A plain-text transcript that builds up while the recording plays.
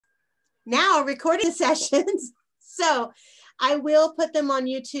now recording sessions. So I will put them on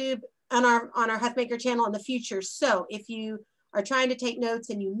YouTube on our Huffmaker channel in the future. So if you are trying to take notes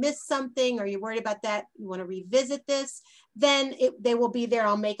and you missed something or you're worried about that, you want to revisit this, then they will be there.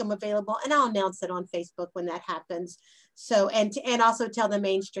 I'll make them available and I'll announce it on Facebook when that happens. So, and also tell the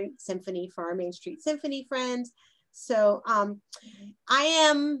Main Street Symphony for our Main Street Symphony friends. So I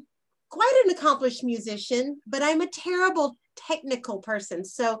am quite an accomplished musician, but I'm a terrible technical person.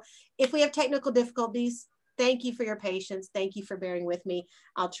 So if we have technical difficulties, thank you for your patience. Thank you for bearing with me.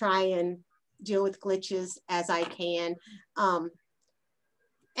 I'll try and deal with glitches as I can.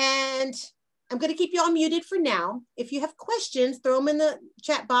 And I'm going to keep you all muted for now. If you have questions, throw them in the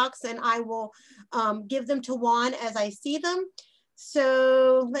chat box and I will give them to Juan as I see them.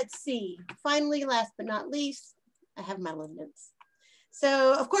 So let's see. Finally, last but not least, I have my limits.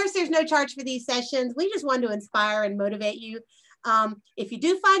 So of course, there's no charge for these sessions. We just want to inspire and motivate you. If you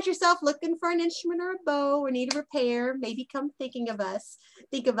do find yourself looking for an instrument or a bow or need a repair, maybe come think of us.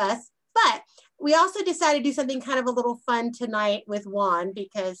 But we also decided to do something kind of a little fun tonight with Juan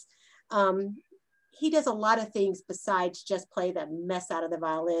because he does a lot of things besides just play the mess out of the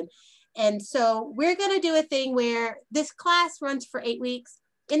violin. And so we're going to do a thing where this class runs for 8 weeks.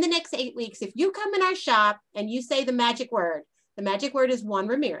 In the next 8 weeks, if you come in our shop and you say the magic word is Juan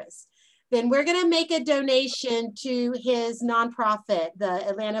Ramirez, then we're going to make a donation to his nonprofit, the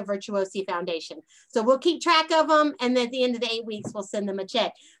Atlanta Virtuosi Foundation. So we'll keep track of them. And then at the end of the 8 weeks, we'll send them a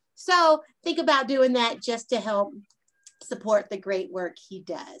check. So think about doing that just to help support the great work he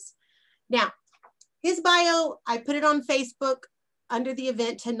does. Now, his bio, I put it on Facebook under the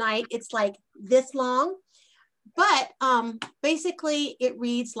event tonight. It's like this long, but basically it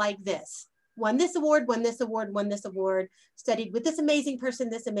reads like this. Won this award, won this award, won this award, studied with this amazing person,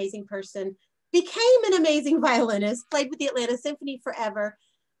 became an amazing violinist, played with the Atlanta Symphony forever.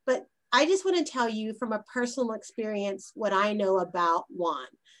 But I just want to tell you from a personal experience what I know about Juan.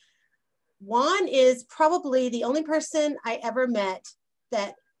 Juan is probably the only person I ever met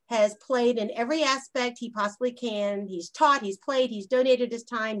that has played in every aspect he possibly can. He's taught, he's played, he's donated his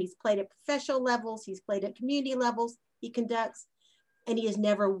time, he's played at professional levels, he's played at community levels, he conducts, and he has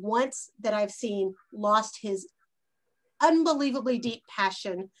never once that I've seen lost his unbelievably deep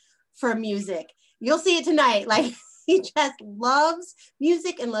passion for music. You'll see it tonight. Like he just loves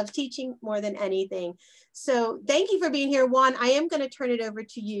music and loves teaching more than anything. So thank you for being here, Juan. I am going to turn it over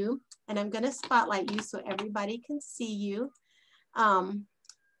to you and I'm going to spotlight you so everybody can see you.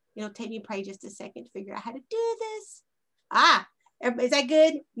 It'll take me probably just a second to figure out how to do this. Ah, is that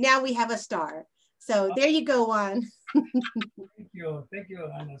good? Now we have a star. So there you go, Juan. Thank you,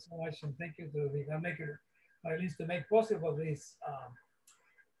 Anna, so much, and thank you to the Huffmaker, or at least to make possible this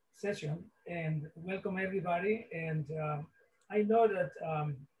session. And welcome everybody. And I know that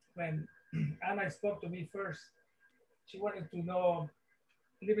when Anna spoke to me first, she wanted to know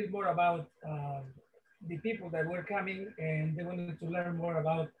a little bit more about the people that were coming, and they wanted to learn more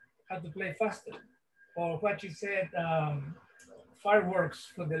about how to play faster, or what she said,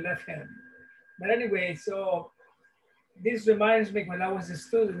 fireworks for the left hand. But anyway, so this reminds me when I was a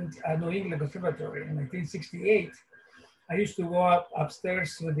student at New England Conservatory in 1968. I used to go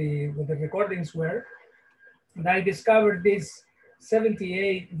upstairs with the recordings were, and I discovered this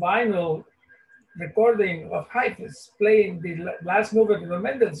 78 vinyl recording of Hafiz playing the last movement of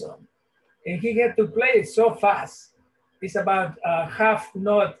Mendelssohn. And he had to play it so fast. It's about a half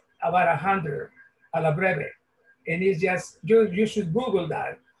note, about 100 a la breve. And it's just, you should Google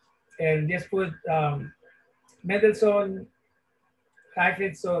that and just put Mendelssohn,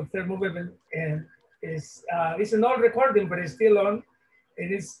 Hafiz, so third movement, and it's an old recording, but it's still on.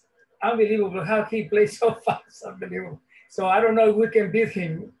 It is unbelievable how he plays so fast, unbelievable. So I don't know if we can beat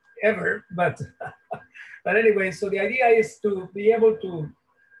him ever, but but anyway, so the idea is to be able to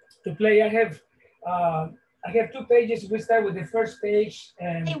play. I have 2 pages. We start with the first page.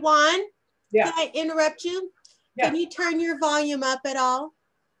 And hey, Juan, yeah. Can I interrupt you? Yeah. Can you turn your volume up at all?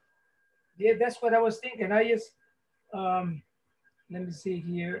 Yeah, that's what I was thinking. I just, let me see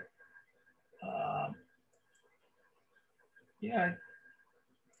here. Yeah,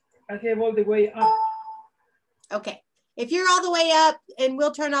 I have all the way up. Okay. If you're all the way up and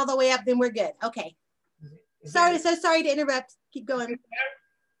we'll turn all the way up, then we're good. Okay. So sorry to interrupt. Keep going.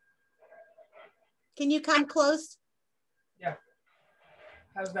 Can you come close? Yeah.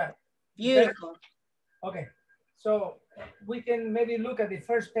 How's that? Beautiful. Okay. So we can maybe look at the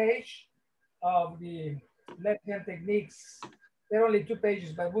first page of the left hand techniques. There are only 2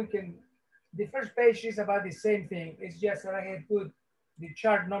 pages, but we can, the first page is about the same thing. It's just that I had put the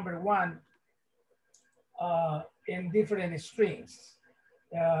chart number 1 in different strings.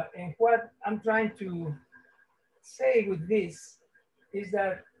 And what I'm trying to say with this is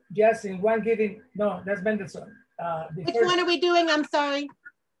that just in one given, no, that's Mendelssohn. Which one are we doing? I'm sorry.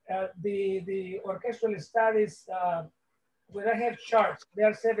 The orchestral studies, when I have charts, there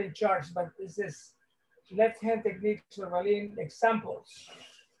are 7 charts, but this is left-hand techniques for violin examples.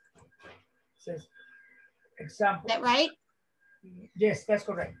 It says examples. Is that right? Yes, that's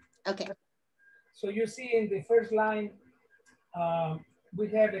correct. Okay. So you see in the first line, we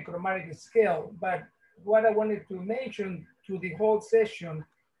have a chromatic scale, but what I wanted to mention to the whole session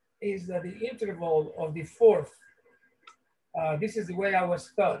is that the interval of the fourth, this is the way I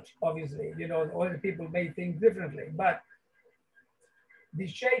was taught, obviously, you know, other people may think differently, but the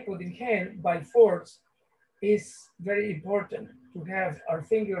shape of the hand by fourths is very important to have our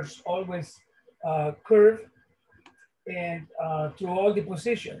fingers always curved and to all the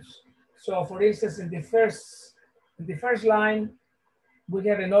positions. So for instance, in the first line, we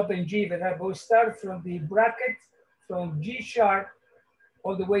have an open G, but we start from the bracket from G sharp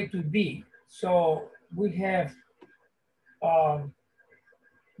all the way to D. So we have,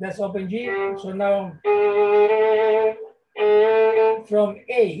 that's open G. So now from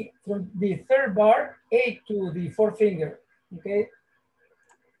the third bar, A to the fourth finger, okay?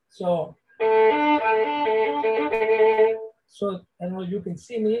 So I don't know, you can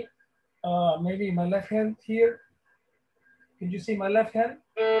see me, maybe my left hand here. Can you see my left hand?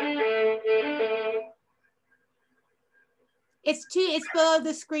 It's below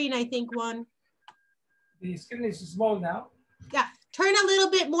the screen, I think, Juan. The screen is small now. Yeah, turn a little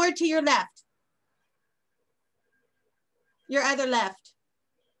bit more to your left. Your other left.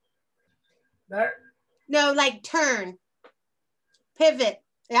 There? No, like turn. Pivot.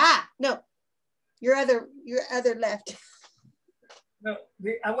 Ah, no. Your other left. No,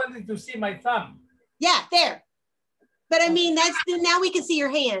 I wanted to see my thumb. Yeah, there. But I mean, now we can see your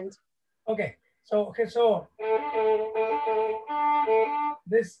hand. Okay, so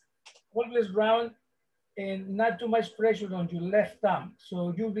this always round and not too much pressure on your left thumb.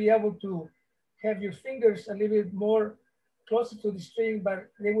 So you'll be able to have your fingers a little bit more closer to the string, but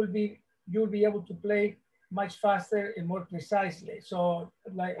you'll be able to play much faster and more precisely. So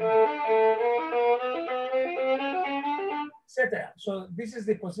like, etc. So this is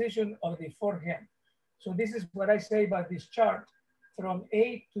the position of the forehand. So this is what I say about this chart from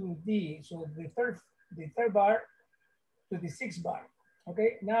A to D. So the third bar to the sixth bar.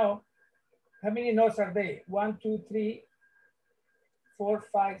 Okay, now how many notes are they? 1, 2, 3, 4,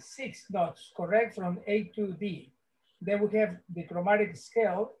 5, 6 notes, correct? From A to D. Then we have the chromatic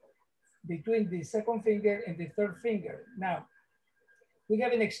scale between the second finger and the third finger. Now, we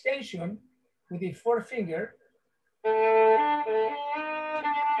have an extension with the fourth finger.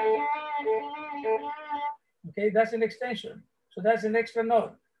 Okay, that's an extension. So that's an extra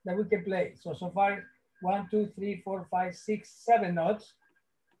note that we can play. So far, 1, 2, 3, 4, 5, 6, 7 notes.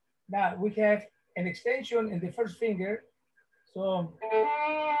 Now we have an extension in the first finger. So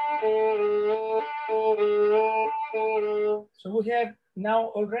we have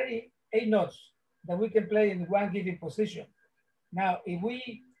now already 8 notes that we can play in one given position. Now, if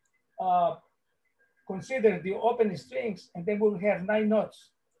we consider the open strings, and then we'll have 9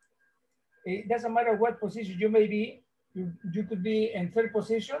 notes. It doesn't matter what position you may be. You could be in third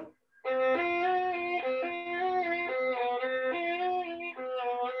position.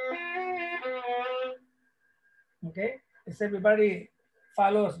 Okay, is everybody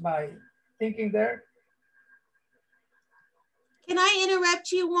follows my thinking there? Can I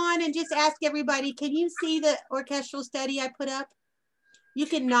interrupt you, Juan, and just ask everybody, can you see the orchestral study I put up? You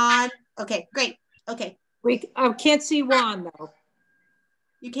can nod. Okay, great. Okay. I can't see Juan though.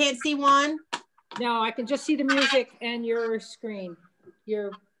 You can't see Juan? No, I can just see the music and your screen,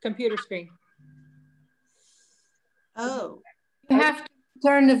 your computer screen. Oh. You have to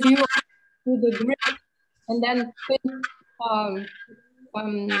turn the view to the grid and then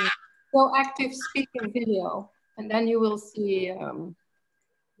go active speaking video, and then you will see the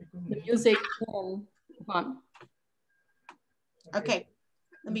music on. Okay,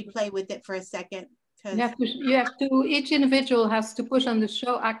 let me play with it for a second. You have to, each individual has to push on the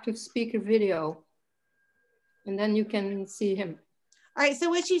show active speaker video, and then you can see him. All right, so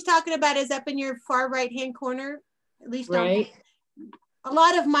what she's talking about is up in your far right-hand corner, at least right. A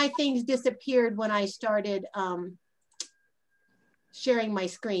lot of my things disappeared when I started sharing my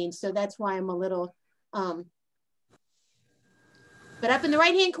screen. So that's why I'm a little, but up in the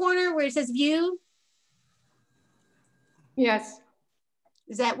right-hand corner where it says view. Yes.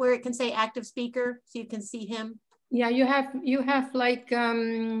 Is that where it can say active speaker so you can see him? Yeah, you have like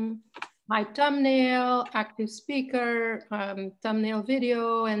my thumbnail, active speaker, thumbnail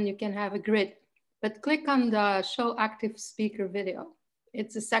video, and you can have a grid. But click on the show active speaker video.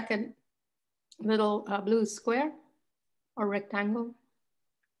 It's the second little blue square or rectangle.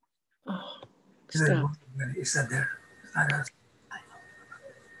 Oh, Is that there? It's not us.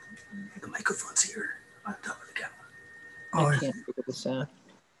 The microphone's here on top of the camera. Oh, I can't figure this out.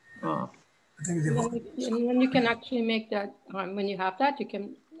 Oh. I think it's And then you can actually make that, when you have that, you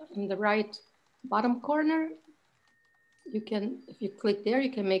can, in the right bottom corner, you can, if you click there,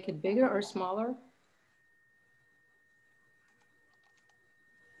 you can make it bigger or smaller.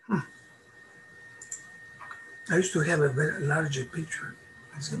 I used to have a very larger picture.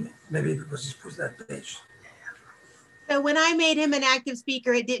 Maybe because he put that page. So when I made him an active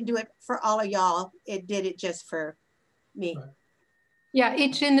speaker, it didn't do it for all of y'all. It did it just for me. Right. Yeah,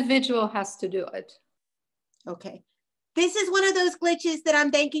 each individual has to do it. Okay. This is one of those glitches that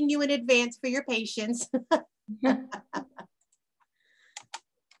I'm thanking you in advance for your patience.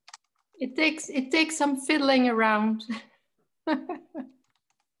 It takes some fiddling around.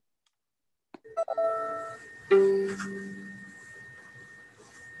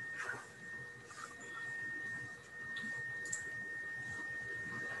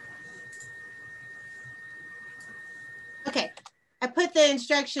 Okay, I put the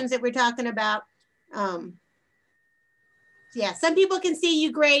instructions that we're talking about. Yeah, some people can see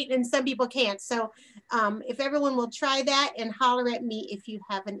you great and some people can't. So if everyone will try that and holler at me if you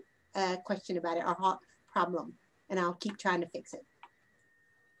have a question about it or problem, and I'll keep trying to fix it.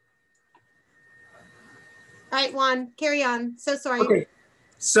 All right, Juan, carry on. So sorry. Okay,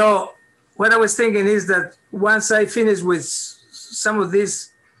 so what I was thinking is that once I finish with some of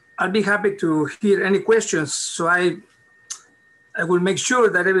this, I'll be happy to hear any questions. So I will make sure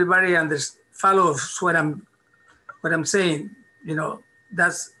that everybody follows what I'm saying. You know,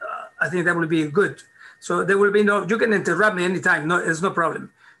 that's I think that will be good. So there will be no, you can interrupt me anytime. No, it's no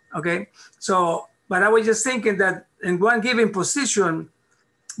problem. Okay. So, but I was just thinking that in one given position,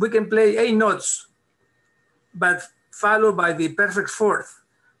 we can play 8 notes, but followed by the perfect fourth.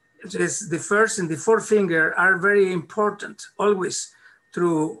 It is the first and the fourth finger are very important always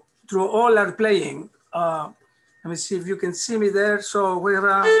through all our playing. Let me see if you can see me there. So we have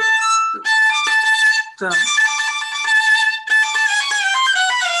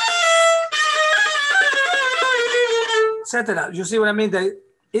etc. You see what I mean? That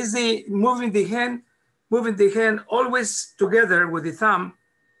is the moving the hand always together with the thumb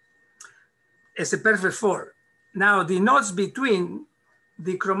is a perfect 4. Now the notes between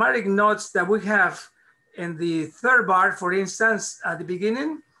the chromatic notes that we have in the third bar, for instance, at the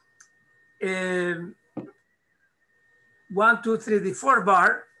beginning, 1, 2, 3, the 4th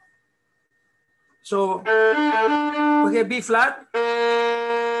bar. So we have B flat, B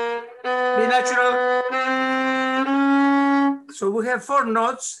natural. So we have 4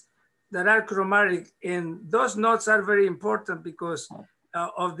 notes that are chromatic, and those notes are very important because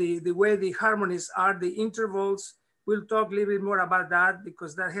of the way the harmonies are, the intervals. We'll talk a little bit more about that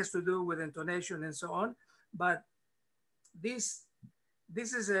because that has to do with intonation and so on. But this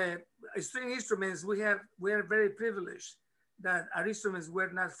is a string instruments. We are very privileged that our instruments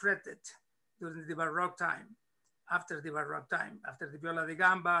were not fretted during the Baroque time, after the Baroque time, after the viola da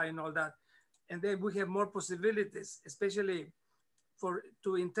gamba and all that. And then we have more possibilities, especially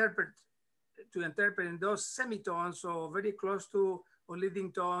to interpret in those semitones, so very close to or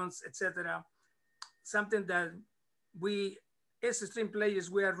leading tones, etc. Something that we, as string players,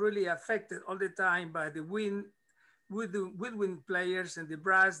 we are really affected all the time by the woodwind players and the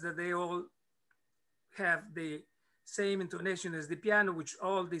brass, that they all have the same intonation as the piano, which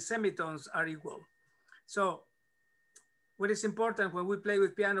all the semitones are equal. So what is important when we play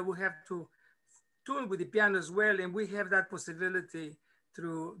with piano, we have to tune with the piano as well, and we have that possibility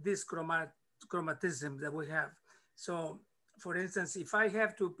through this chromatism that we have. So for instance, if I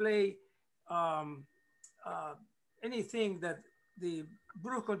have to play anything that the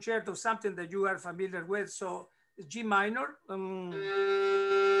Bruch concerto, something that you are familiar with, so G minor,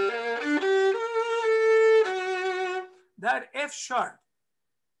 that F sharp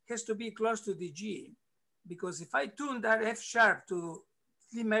has to be close to the G, because if I tune that F sharp to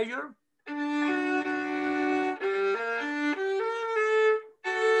D major,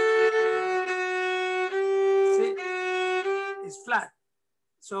 see, it's flat.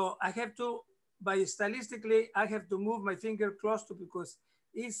 So I have to, stylistically, I have to move my finger close to, because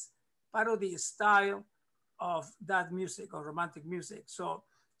it's part of the style of that music, or romantic music. So,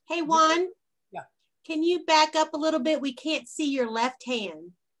 hey Juan, yeah. Can you back up a little bit? We can't see your left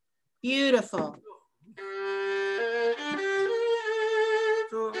hand. Beautiful.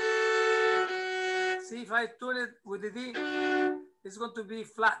 So, See, if I tune it with the D, it's going to be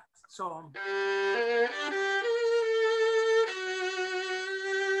flat. So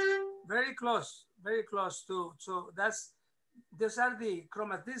very close to, so those are the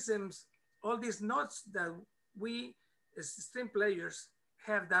chromatisms, all these notes that we as string players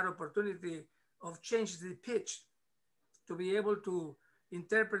have that opportunity of changing the pitch to be able to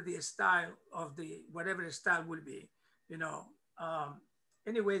interpret the style of the, whatever style will be, you know.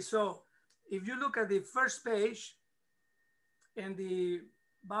 Anyway, so if you look at the first page and the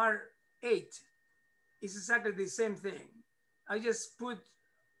bar 8, it's exactly the same thing. I just put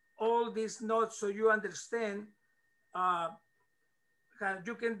all these notes so you understand how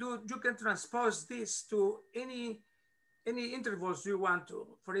you can transpose this to any intervals you want to.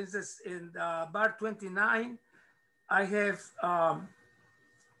 For instance, in bar 29, I have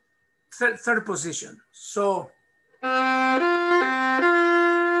third position. So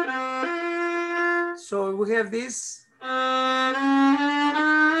we have this.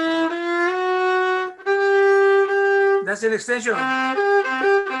 That's an extension.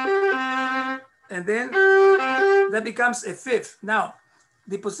 And then that becomes a fifth. Now,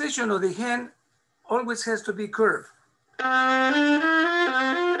 the position of the hand always has to be curved.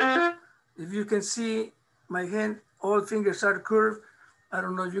 If you can see my hand, all fingers are curved. I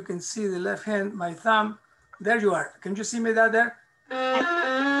don't know if you can see the left hand, my thumb. There you are. Can you see me down there?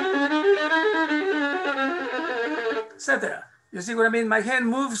 Etc. You see what I mean? My hand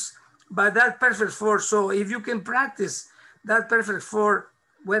moves by that perfect four. So if you can practice that perfect four,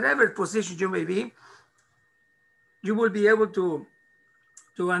 whatever position you may be, you will be able to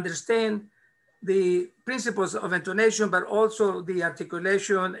understand the principles of intonation, but also the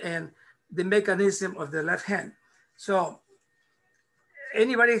articulation and the mechanism of the left hand. So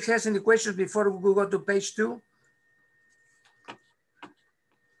anybody has any questions before we go to page 2?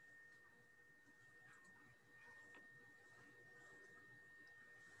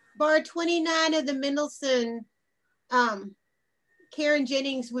 Bar 29 of the Mendelssohn, Karen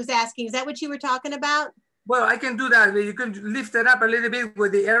Jennings was asking, is that what you were talking about? Well, I can do that. You can lift it up a little bit where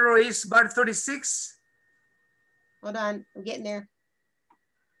the arrow is bar 36. Hold on, I'm getting there.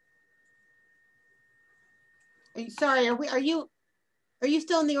 Sorry, are you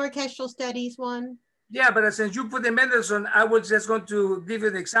still in the orchestral studies one? Yeah, but since you put the Mendelssohn, I was just going to give you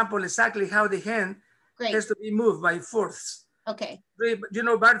an example exactly how the hand has to be moved by fourths. Okay. You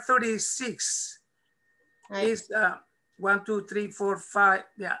know, bar 36 is 1, 2, 3, 4, 5.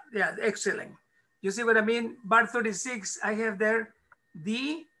 Yeah, excellent. You see what I mean? Bar 36, I have there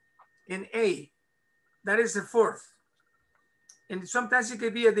D and A. That is a fourth. And sometimes it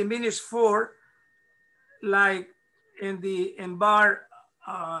could be a diminished 4, like in bar,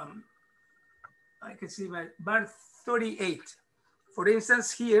 I can see my bar 38. For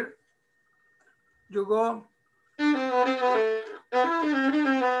instance, here, you go.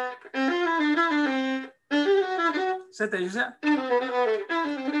 Set you see?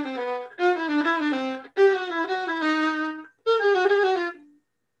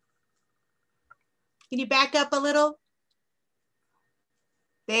 Can you back up a little?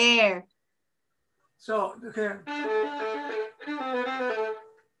 There. So, okay.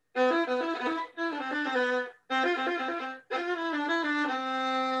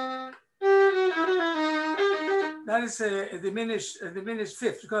 That is a diminished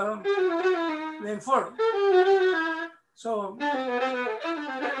fifth. Then 4. So,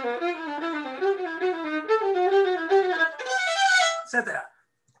 etc.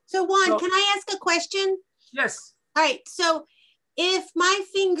 So Juan, can I ask a question? Yes. All right. So if my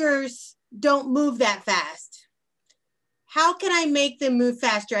fingers don't move that fast, how can I make them move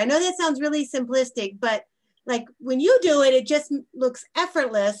faster? I know that sounds really simplistic, but like when you do it, it just looks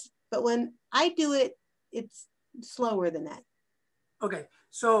effortless. But when I do it, it's slower than that. Okay.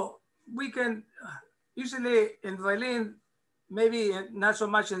 So we can usually in violin, maybe not so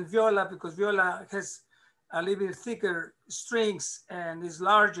much in viola, because viola has a little bit thicker strings and is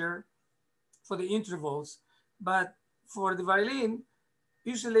larger for the intervals. But for the violin,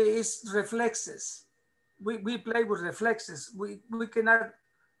 usually it's reflexes. We play with reflexes. We cannot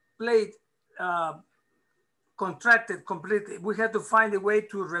play contracted completely. We have to find a way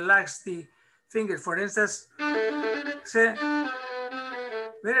to relax the finger. For instance, say,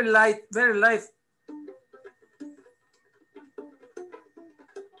 very light, very light.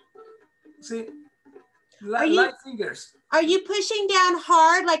 See, light fingers. Are you pushing down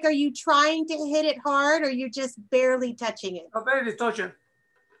hard? Like, are you trying to hit it hard, or you're just barely touching it? Oh, barely touching.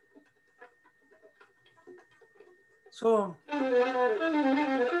 So,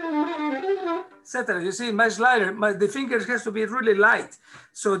 etc. You see, much lighter. The fingers has to be really light,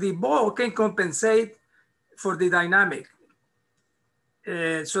 so the bow can compensate for the dynamic.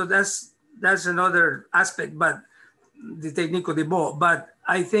 So that's another aspect, but the technique of the bow. But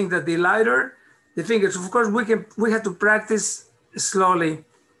I think that the lighter the fingers, of course, we have to practice slowly,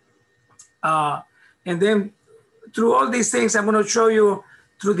 and then through all these things, I'm going to show you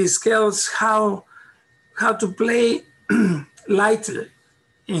through the scales how to play lightly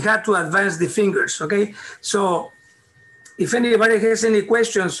and how to advance the fingers. Okay, so if anybody has any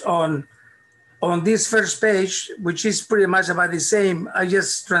questions on this first page, which is pretty much about the same, I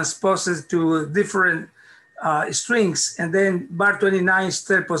just transposed it to different strings, and then bar 29 is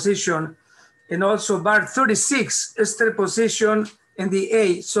third position, and also bar 36 is third position in the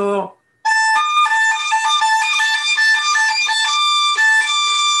A. So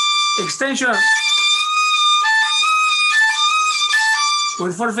extension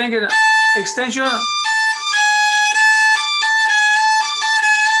with four finger extension.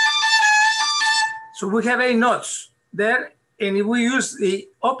 So we have 8 notes there, and if we use the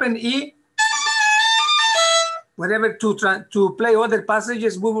open E, whatever, to play other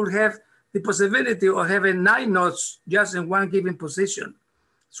passages, we will have the possibility of having 9 notes just in one given position.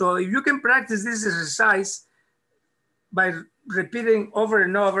 So if you can practice this exercise by repeating over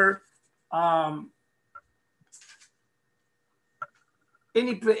and over,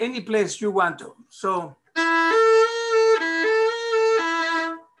 any place you want to. So.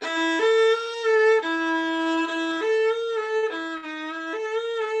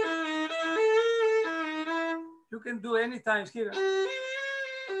 You can do any times here.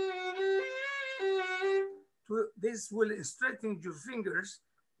 This will strengthen your fingers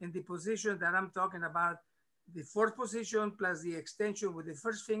in the position that I'm talking about. The fourth position plus the extension with the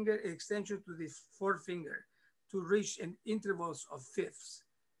first finger, extension to the fourth finger to reach in intervals of fifths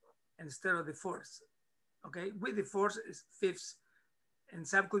instead of the fourths. Okay, with the fourths is fifths, and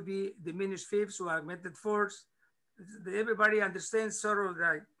some could be diminished fifths or augmented fourths. Everybody understands sort of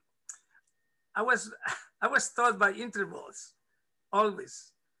like, I was taught by intervals,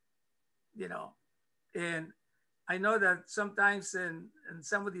 always, you know, and I know that sometimes in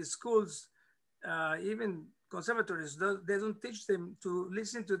some of these schools, even conservatories, they don't teach them to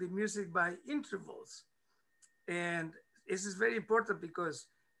listen to the music by intervals. And this is very important because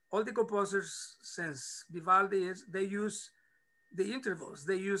all the composers since Vivaldi, they use the intervals.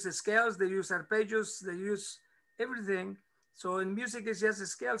 They use the scales, they use arpeggios, they use everything. So in music, it's just the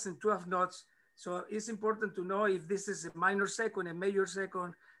scales and 12 notes. So it's important to know if this is a minor second, a major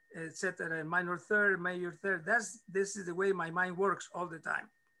second, etc., a minor third, major third. This is the way my mind works all the time.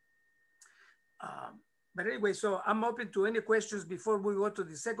 But anyway, so I'm open to any questions before we go to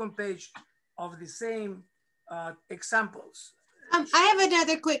the second page of the same examples. I have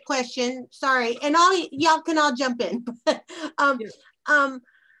another quick question. Sorry, and y'all can all jump in. Yes.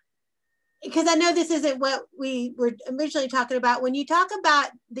 Because I know this isn't what we were originally talking about. When you talk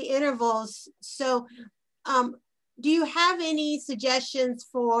about the intervals, so do you have any suggestions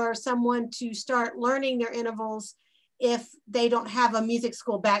for someone to start learning their intervals if they don't have a music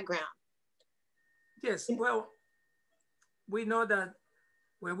school background? Yes, well, we know that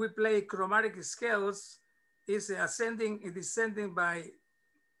when we play chromatic scales, it's ascending and descending by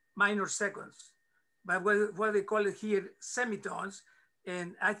minor seconds, but what they call it here semitones.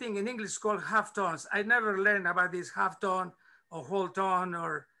 And I think in English it's called half tones. I never learned about this half tone or whole tone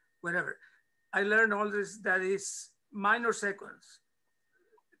or whatever. I learned all this, that is minor seconds.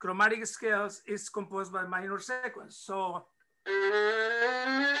 Chromatic scales is composed by minor seconds. So,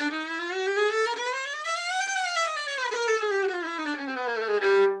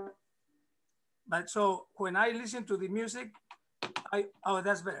 but so when I listen to the music, oh,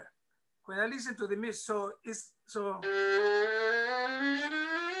 that's better. When I listen to the music, so it's, so,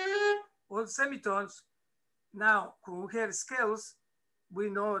 all semitones. Now, when we have scales, we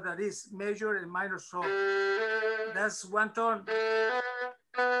know that it's major and minor. So that's one tone,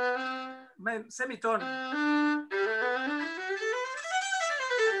 semitone.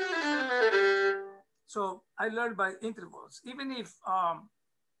 So I learned by intervals. Even if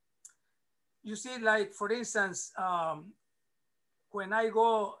you see, like, for instance, when I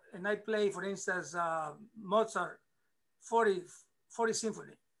go and I play, for instance, Mozart 40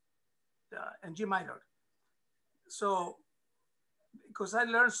 symphony in G minor. So, because I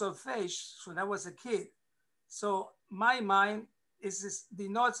learned solfege when I was a kid, so my mind is the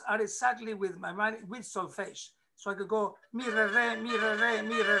notes are exactly with my mind with solfege. So I could go mi re re mi re re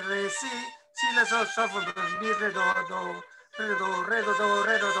mi re re si la sol sol mi re do do re do re do do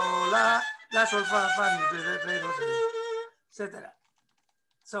re do do la sol fa fa mi re re do etc.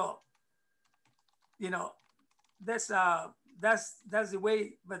 So, you know, that's the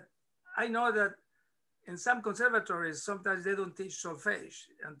way. But I know that In some conservatories, sometimes they don't teach solfege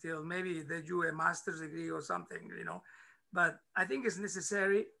until maybe they do a master's degree or something, you know. But I think it's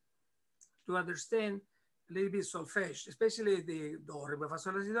necessary to understand a little bit solfege, especially the do, re, mi, fa,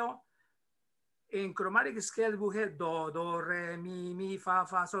 sol, la, si, do. In chromatic scale, we have do, re, mi, fa,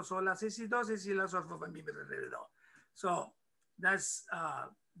 sol, la, si, do, si, la, sol, fa, mi, re, do. So that's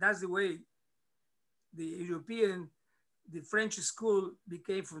the way the French school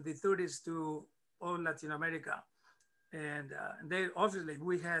became from the 30s to all Latin America. And they obviously,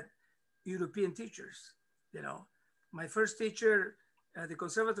 we had European teachers, you know. My first teacher at the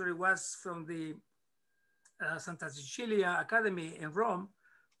conservatory was from the Santa Cecilia Academy in Rome.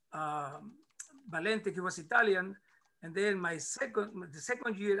 Valente, he was Italian. And then the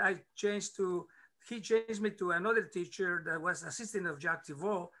second year he changed me to another teacher that was assistant of Jacques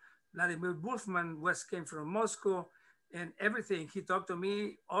Thibault. Vladimir Wolfman came from Moscow, and everything. He talked to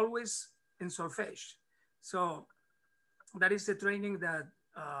me always in solfege. So that is the training that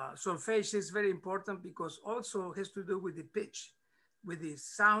solfege is very important, because also has to do with the pitch, with the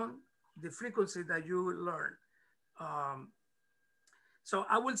sound, the frequency that you learn. So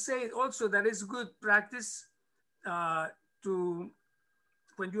I would say also that it's good practice when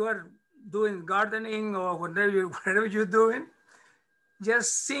you are doing gardening or whatever you're doing,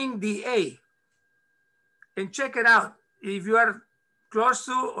 just sing the A and check it out. If you are close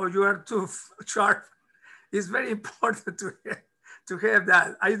to or you are too sharp, it's very important to have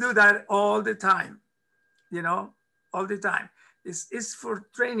that. I do that all the time, you know, all the time. It's for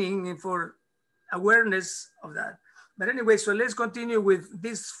training and for awareness of that. But anyway, so let's continue with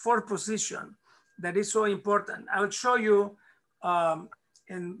this fourth position that is so important. I'll show you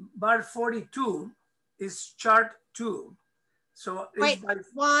in bar 42 is chart 2. So wait,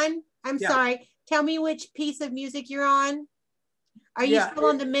 Juan, I'm sorry. Tell me which piece of music you're on. Are you still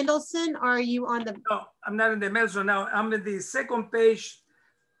on the Mendelssohn, or are you on the? No, I'm not in the Mendelssohn now. I'm in the second page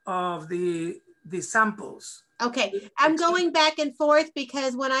of the samples. Okay, I'm going back and forth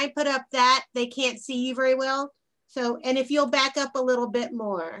because when I put up that, they can't see you very well. So, and if you'll back up a little bit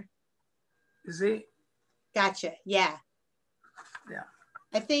more. You see? Gotcha, yeah. Yeah.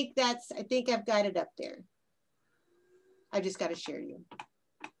 I think I've got it up there. I just got to share you.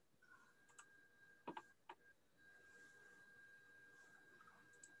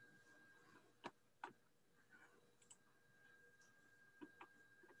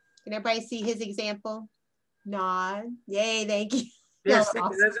 Can everybody see his example? Nod. Yay, thank you. Yes,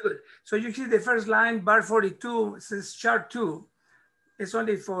 Awesome. that's good. So you see the first line, bar 42, it says chart 2. It's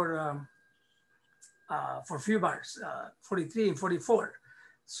only for few bars, 43 and 44.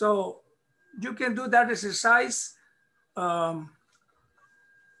 So you can do that exercise.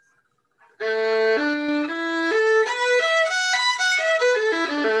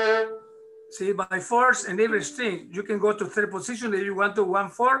 See, by fourths and every string, you can go to third position if you want to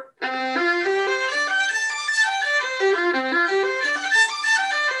 1/4.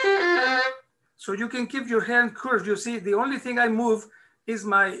 So you can keep your hand curved. You see, the only thing I move is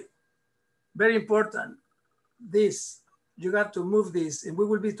very important, this. You got to move this, and we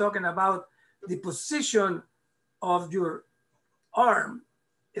will be talking about the position of your arm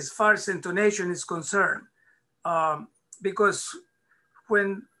as far as intonation is concerned. Because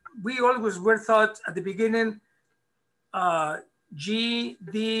when we always were taught at the beginning, G,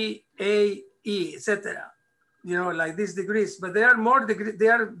 D, A, E, etc. You know, like these degrees, but there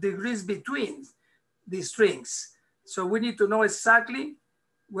are degrees between the strings. So we need to know exactly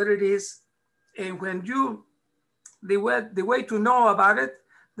what it is. And when the way to know about it,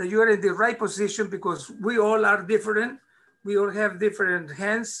 that you are in the right position, because we all are different. We all have different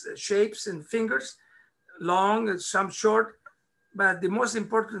hands, shapes, and fingers, long and some short. But the most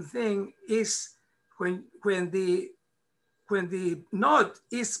important thing is when the note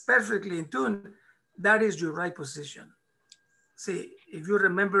is perfectly in tune, that is your right position. See, if you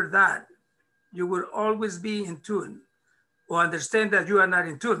remember that, you will always be in tune, or understand that you are not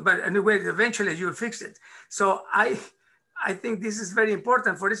in tune. But anyway, eventually you'll fix it. So I think this is very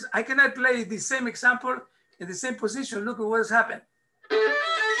important for this. I cannot play the same example in the same position. Look at what has happened.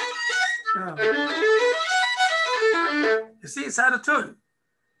 You see, it's out of tune.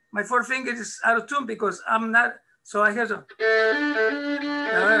 My forefinger is out of tune because I'm not, so I have to.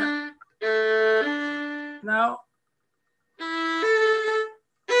 Now.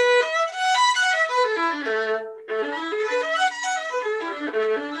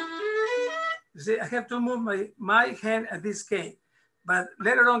 You see, I have to move my hand at this cane, but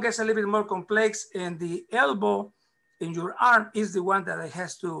later on gets a little bit more complex, and the elbow in your arm is the one that it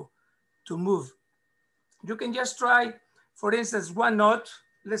has to move. You can just try, for instance, one note,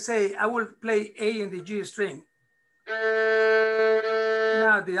 let's say I will play A in the G string.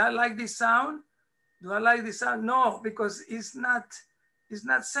 Now, do I like this sound? Do I like this sound? No, because it's not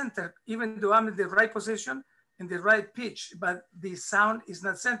centered, even though I'm in the right position, in the right pitch, but the sound is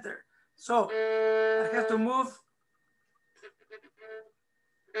not centered. So I have to move.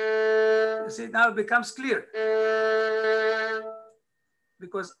 You see, now it becomes clear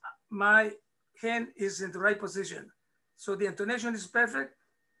because my hand is in the right position. So the intonation is perfect.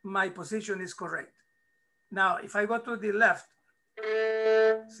 My position is correct. Now, if I go to the left,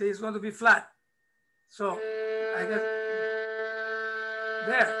 see, it's going to be flat. So I get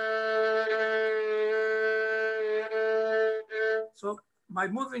there. So by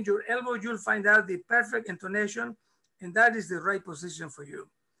moving your elbow, you'll find out the perfect intonation, and that is the right position for you.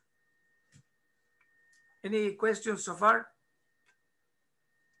 Any questions so far?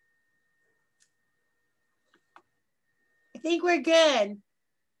 I think we're good.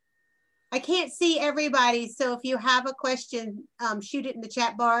 I can't see everybody, so if you have a question, shoot it in the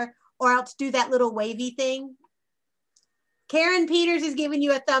chat bar, or else do that little wavy thing. Karen Peters is giving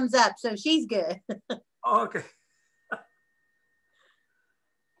you a thumbs up, so she's good. Okay.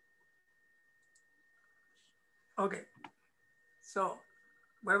 Okay. So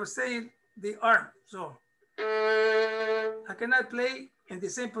what I was saying, the arm. So I cannot play in the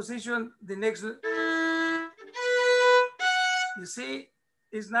same position the next. You see,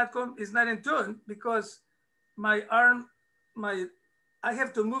 it's not in tune because my arm, I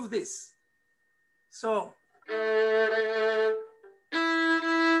have to move this. So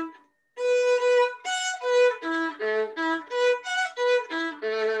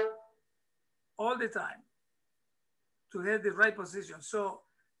all the time to have the right position. So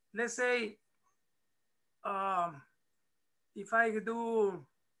let's say if I do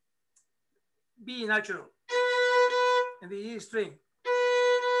B natural and the E string,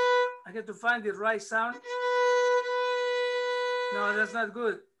 I have to find the right sound. No, that's not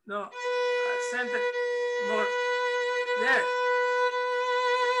good. No, center more there.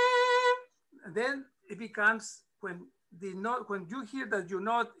 And then it becomes when the note, when you hear that your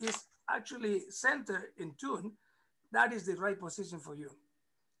note is actually centered in tune, that is the right position for you.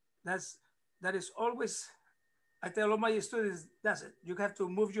 That is always, I tell all my students, that's it. You have to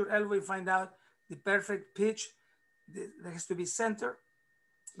move your elbow and find out the perfect pitch that has to be centered.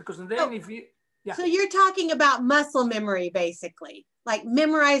 Because then if you, yeah. So you're talking about muscle memory, basically, like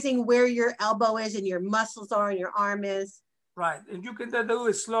memorizing where your elbow is and your muscles are and your arm is. Right, and you can do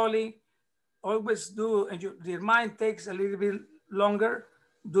it slowly, always do, and your mind takes a little bit longer,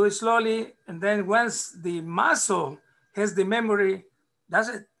 do it slowly, and then once the muscle has the memory, that's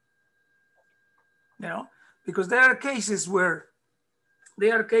it. You know, because there are cases where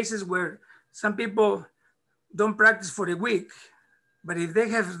some people don't practice for a week, but if they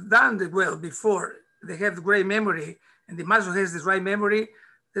have done it well before, they have great memory, and the muscle has this right memory,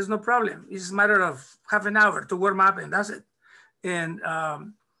 there's no problem. It's a matter of half an hour to warm up, and that's it. And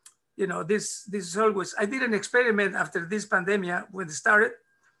you know, this is always, I did an experiment after this pandemic when it started.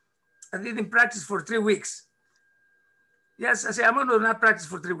 I didn't practice for 3 weeks. Yes, I said, I'm gonna not practice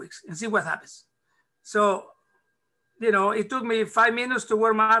for 3 weeks and see what happens. So, you know, it took me 5 minutes to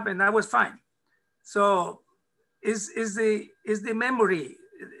warm up and I was fine. So is the memory,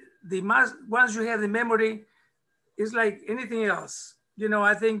 once you have the memory, it's like anything else. You know,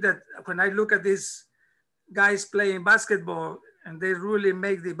 I think that when I look at these guys playing basketball and they really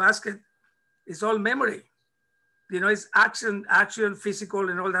make the basket, it's all memory. You know, it's action, physical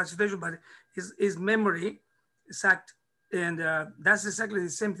and all that situation, but it's memory, exact. And that's exactly the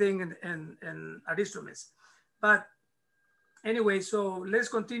same thing in our instruments. But anyway, so let's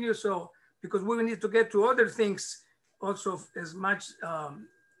continue. So, because we need to get to other things also as much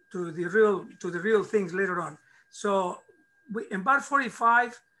to the real things later on. So in bar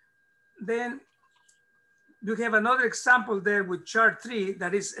 45, then you have another example there with chart 3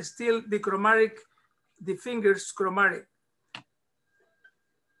 that is still the chromatic, the fingers chromatic.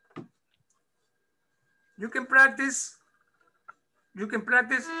 You can practice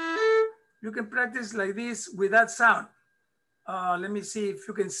like this with that sound. Let me see if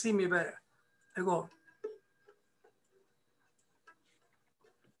you can see me better. I go.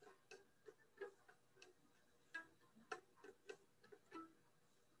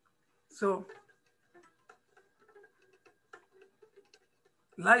 So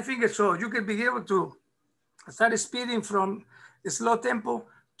light finger, so you can be able to start speeding from a slow tempo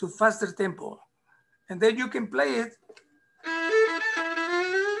to faster tempo. And then you can play it.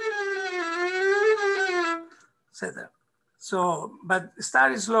 Etc. So, but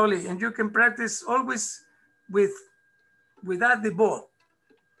start slowly and you can practice always without the ball.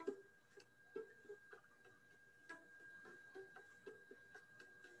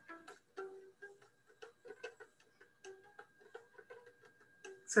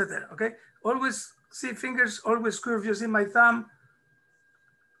 etc. Okay, always see fingers always curved. You see my thumb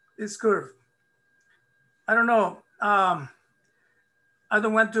is curved. I don't know. I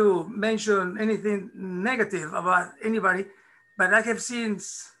don't want to mention anything negative about anybody, but I have seen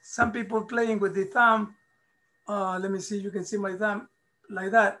some people playing with the thumb. Let me see, you can see my thumb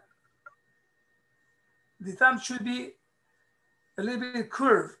like that. The thumb should be a little bit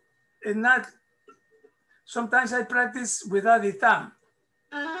curved and not, sometimes I practice without the thumb.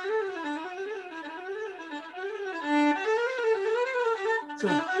 So,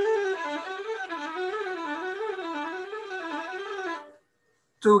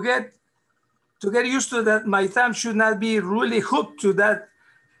 to get used to that, my thumb should not be really hooked to that,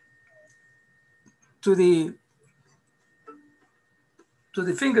 to the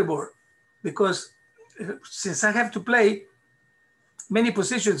fingerboard, because since I have to play many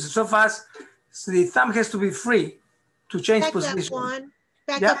positions so fast, so the thumb has to be free to change Back position. up, Juan.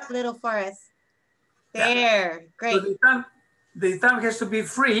 Back Yeah. up a little for us. There, Yeah. great. So the thumb has to be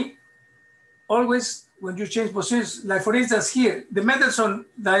free always when you change positions. Like for instance here, the Mendelssohn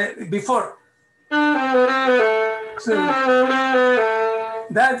before. So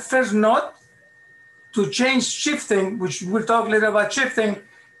that first note to change shifting, which we'll talk later about shifting,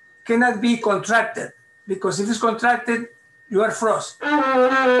 cannot be contracted, because if it's contracted, you are froze.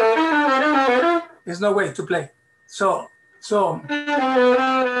 There's no way to play. So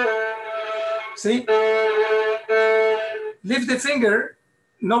see, lift the finger.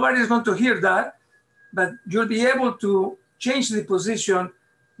 Nobody's going to hear that, but you'll be able to change the position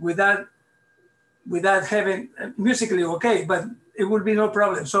without having musically okay, but it will be no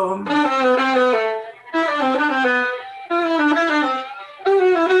problem. So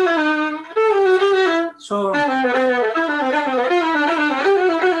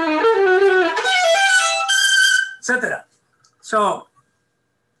etc. So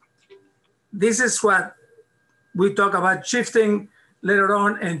this is what we talk about shifting later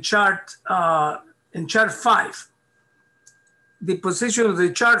on in chart 5. The position of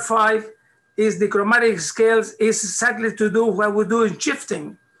the chart 5 is the chromatic scales is exactly to do what we do in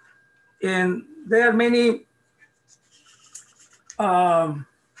shifting. And there are many, let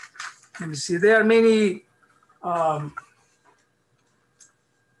me see, there are many,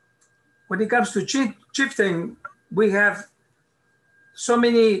 when it comes to shifting, we have so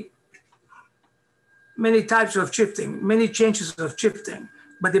many types of shifting, many changes of shifting,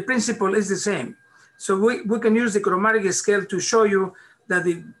 but the principle is the same. So we can use the chromatic scale to show you that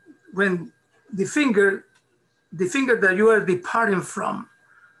when the finger that you are departing from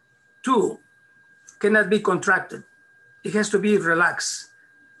to cannot be contracted. It has to be relaxed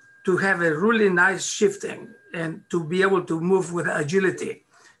to have a really nice shifting and to be able to move with agility.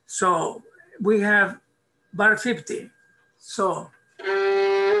 So we have bar 50. So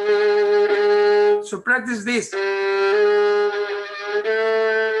practice this.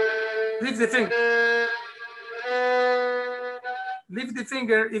 Lift the finger. Lift the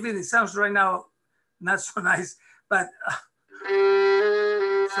finger, even it sounds right now not so nice, but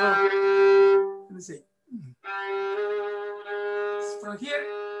so let me see. From here,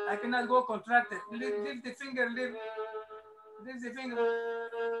 I cannot go contracted. Lift the finger, lift the finger,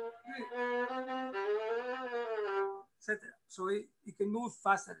 etc. So it can move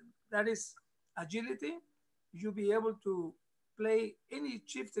faster. That is agility. You'll be able to play any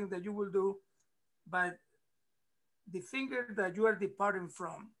shifting that you will do, but the finger that you are departing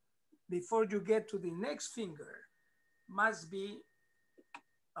from before you get to the next finger must be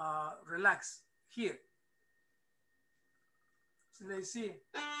relaxed here. So let's see.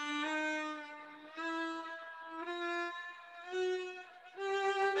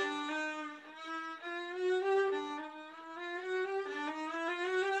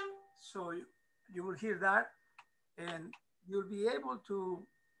 So you will hear that, and you'll be able to,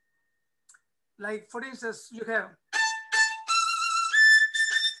 like for instance, you have,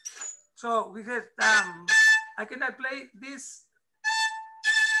 so we have, I cannot play this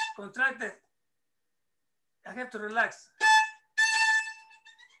contracted. I have to relax.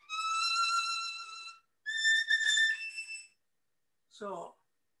 So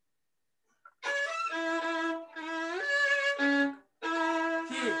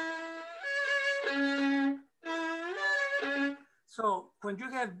here. So when you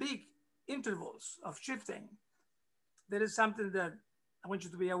have big intervals of shifting, there is something that I want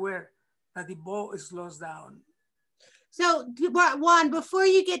you to be aware, that the bow slows down. So Juan, before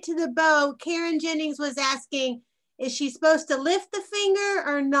you get to the bow, Karen Jennings was asking, is she supposed to lift the finger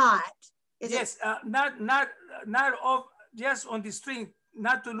or not? Yes, not off, just on the string,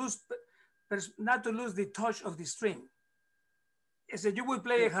 not to lose the touch of the string. as if you would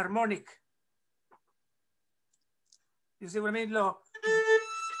play a harmonic. You see what I mean?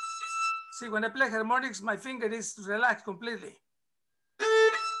 See, when I play harmonics, my finger is relaxed completely.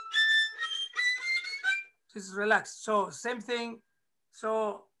 It's relaxed. So same thing.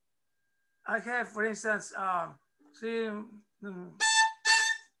 So I have, for instance, see,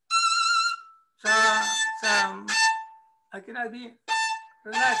 I cannot be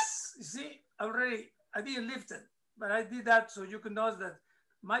relaxed. You see, already I didn't lift it, but I did that so you can know that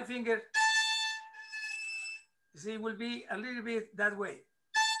my finger, you see, will be a little bit that way.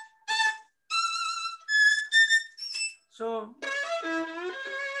 So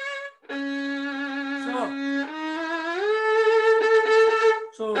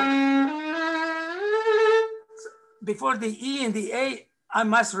before the E and the A, I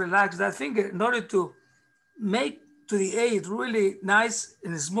must relax that finger in order to make to the A really nice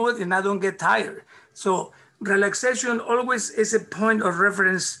and smooth and I don't get tired. So relaxation always is a point of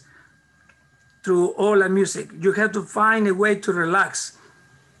reference through all the music. You have to find a way to relax.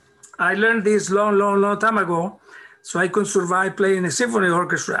 I learned this long time ago, so I could survive playing a symphony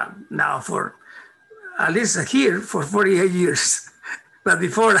orchestra now for at least here for 48 years. But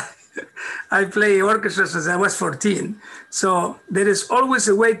before I play orchestra since I was 14. So there is always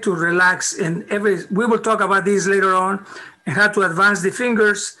a way to relax and we will talk about this later on and how to advance the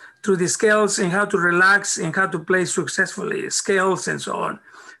fingers through the scales and how to relax and how to play successfully scales and so on.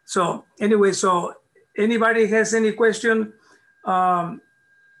 So anyway, so anybody has any question?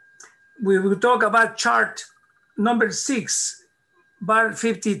 We will talk about chart number 6, bar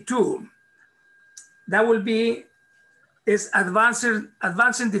 52. That will be advancing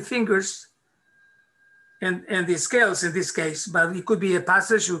the fingers and the scales in this case, but it could be a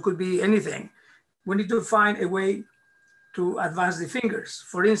passage, it could be anything. We need to find a way to advance the fingers.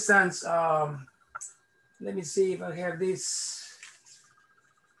 For instance, let me see if I have this.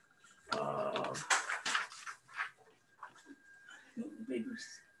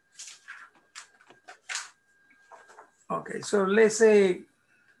 Okay, so let's say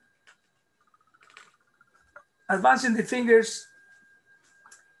advancing the fingers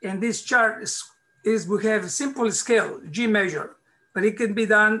in this chart is we have a simple scale, G major, but it can be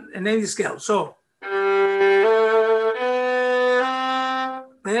done in any scale. So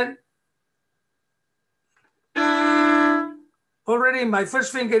then already my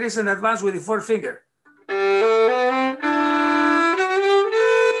first finger is an advance with the fourth finger.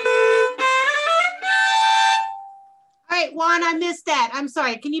 All right, Juan, I missed that. I'm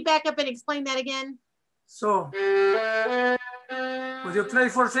sorry. Can you back up and explain that again? So, would you play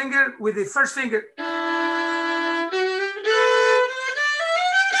fourth finger with the first finger?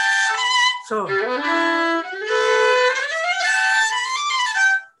 So,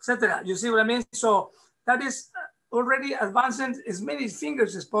 etc. You see what I mean? So that is already advancing as many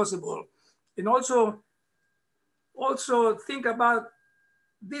fingers as possible. And also think about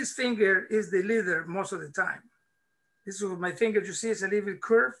this finger is the leader most of the time. This is my finger, you see, it's a little bit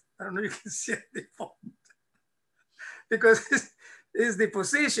curved. I don't know if you can see it because it's the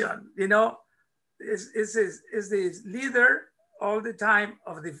position, you know, is the leader all the time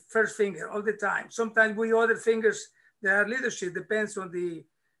of the first finger, all the time. Sometimes with other fingers, their leadership depends on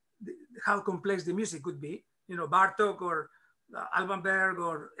how complex the music could be, you know, Bartok or Alban Berg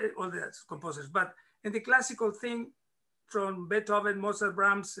or all the composers. But in the classical thing from Beethoven, Mozart,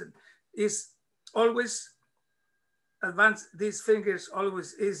 Brahms, is always advance these fingers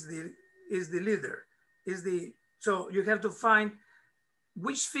always is the leader, so you have to find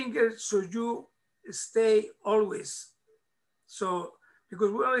which finger should you stay always. So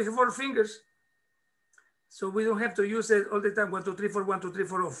because we only have 4 fingers, so we don't have to use it all the time, 1, 2, 3, 4, 1, 2, 3,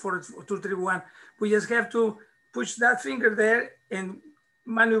 4, or 4, 2, 3, 1. We just have to push that finger there and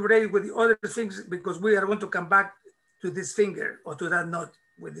maneuver with the other fingers because we are going to come back to this finger or to that note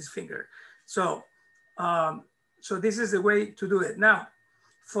with this finger. So, so this is the way to do it. Now,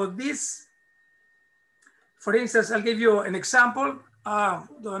 for this, for instance, I'll give you an example.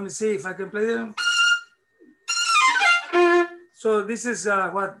 Let me see if I can play them. So this is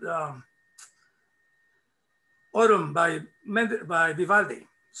Autumn by Vivaldi.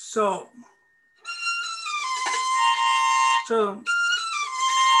 So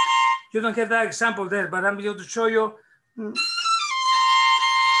you don't have that example there, but I'm going to show you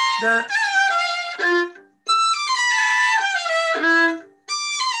that.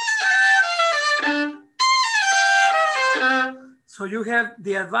 So you have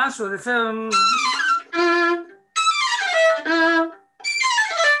the advance of the film.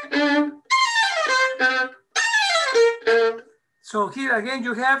 So here again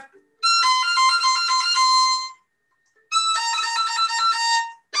you have.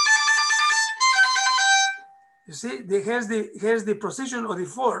 You see, here's the position of the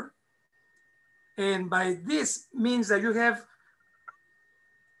 4. And by this means that you have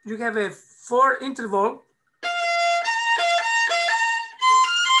a 4 interval.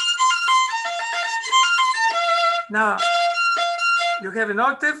 Now, you have an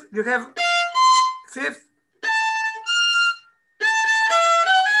octave, you have 5th.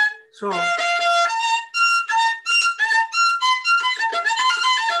 So,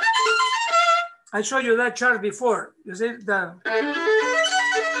 I showed you that chart before. You see,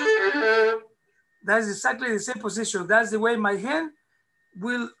 that's exactly the same position. That's the way my hand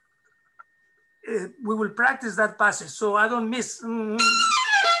will, we will practice that passage so I don't miss.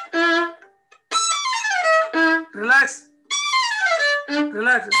 Relax,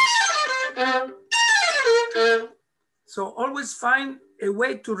 relax. So always find a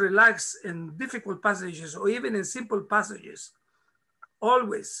way to relax in difficult passages or even in simple passages.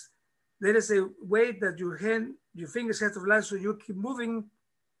 Always. There is a way that your fingers have to relax so you keep moving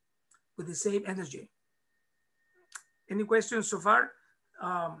with the same energy. Any questions so far?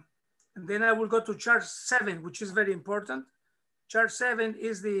 And then I will go to chart 7, which is very important. Chart 7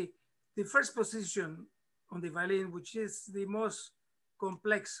 is the first position on the violin, which is the most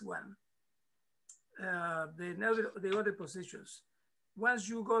complex one. The other positions. Once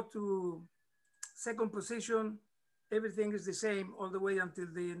you go to second position, everything is the same all the way until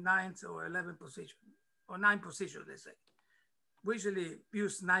the 9th or 11th position, or 9th position, they say. We usually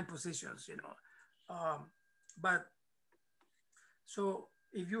use 9 positions, you know. But so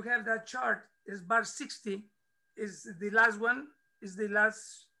if you have that chart, is bar 60, is the last one, is the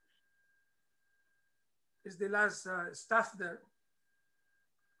last stuff there.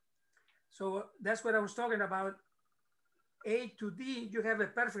 So that's what I was talking about. A to D, you have a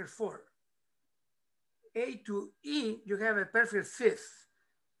perfect 4. A to E, you have a perfect 5th.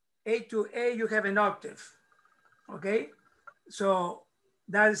 A to A, you have an octave. Okay? So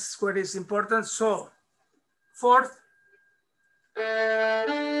that's what is important. So 4th.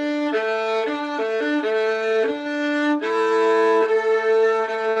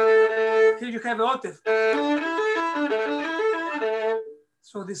 Here you have an octave.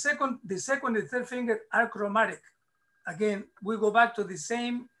 So the second and third finger are chromatic. Again, we go back to the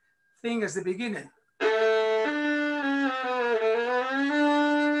same thing as the beginning.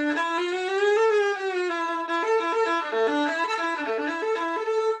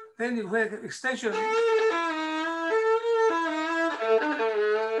 Then you have extension,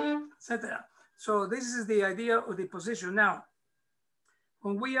 etc. So this is the idea of the position. Now,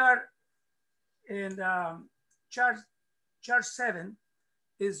 when we are in chart 7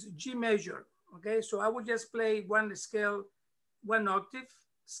 is G major, okay? So I will just play one scale, one octave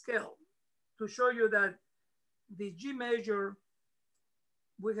scale to show you that the G major,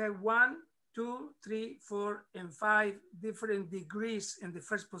 we have 1, 2, 3, 4, and 5 different degrees in the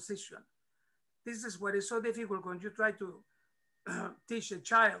first position. This is what is so difficult when you try to teach a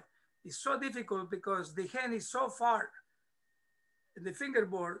child. It's so difficult because the hand is so far in the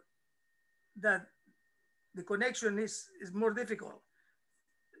fingerboard that the connection is more difficult.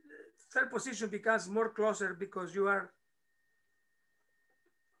 Third position becomes more closer because you are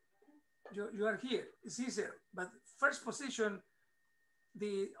here. It's easier. But first position,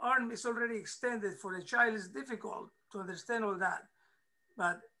 the arm is already extended. For a child, it's difficult to understand all that.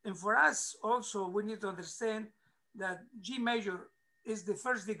 And for us also, we need to understand that G major is the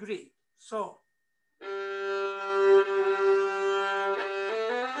first degree. So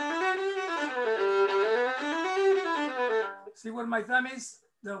see where my thumb is?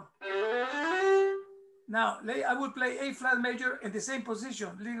 No. Now, I will play A flat major in the same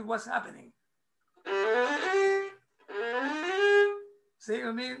position. Look at what's happening. See what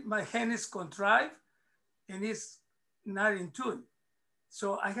I mean? My hand is contrived and it's not in tune.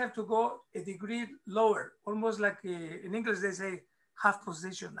 So I have to go a degree lower, almost like in English, they say half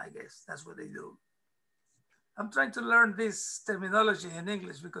position, I guess. That's what they do. I'm trying to learn this terminology in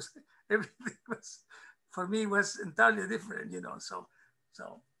English because everything was, for me, was entirely different, you know. So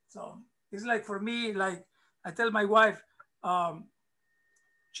it's like for me, like I tell my wife,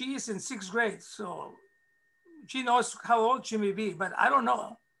 she is in 6th grade, so she knows how old she may be, but I don't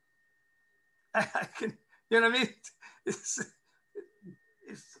know. I can, you know what I mean?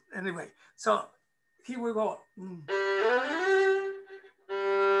 Anyway, so here we go.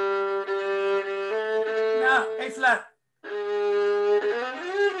 Now, A flat.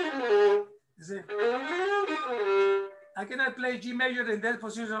 You see? I cannot play G major in that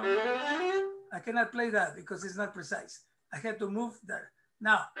position. I cannot play that because it's not precise. I have to move there.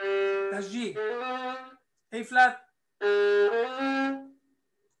 Now, that's G. A flat.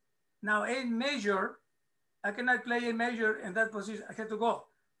 Now, A major I cannot play a major in that position. I have to go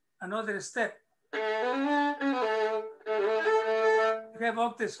another step. You have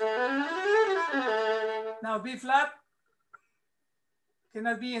octaves. Now B flat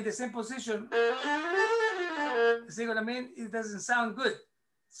cannot be in the same position. See what I mean? It doesn't sound good.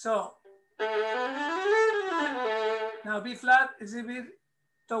 So now B flat is a bit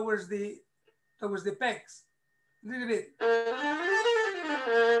towards the pegs, a little bit.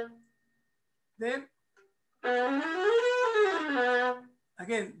 Then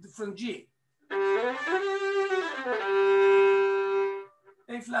again from G.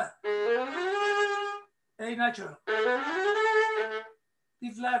 A flat, A natural,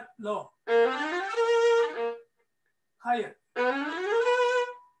 D flat low, higher,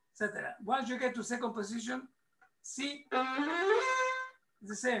 etc. Once you get to second position, C,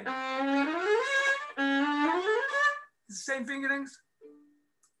 the same. The same fingerings,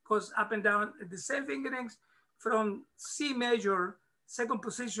 goes up and down, the same fingerings from C major, second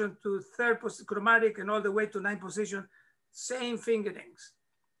position to third chromatic and all the way to ninth position, same fingerings,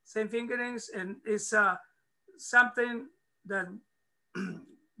 and it's something that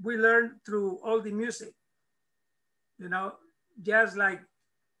we learn through all the music, you know, just like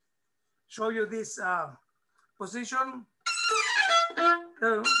show you this position.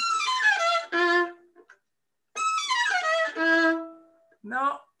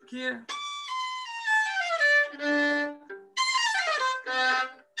 Now here.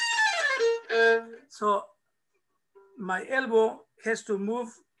 So my elbow has to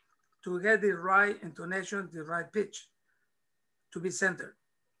move to get the right intonation, the right pitch, to be centered.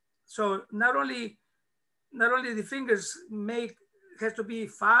 So not only the fingers has to be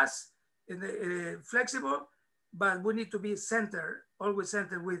fast and flexible, but we need to be centered, always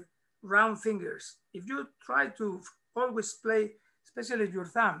centered with round fingers. If you try to always play, especially your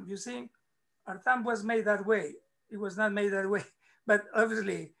thumb, you see, our thumb was made that way. It was not made that way. But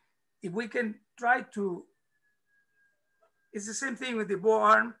obviously, if we can try to, it's the same thing with the bow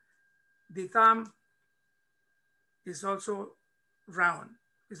arm. The thumb is also round.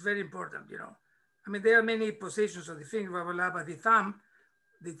 It's very important, you know. I mean, there are many positions of the finger, blah, blah, blah, but the thumb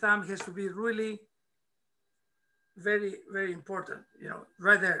has to be really very, very important, you know,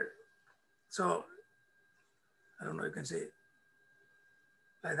 right there. So, I don't know if you can see it.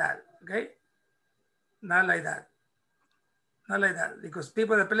 Like that, okay? Not like that. Not like that, because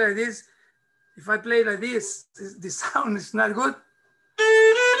people that play like this, if I play like this, the sound is not good.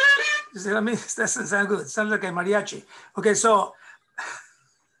 You see what I mean? It doesn't sound good. It sounds like a mariachi. Okay, so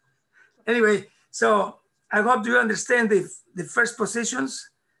anyway, so I hope you understand the first positions,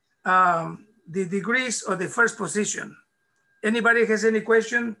 the degrees of the first position. Anybody has any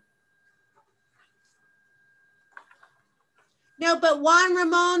question? No, but Juan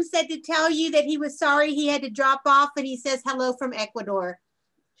Ramon said to tell you that he was sorry he had to drop off, and he says hello from Ecuador.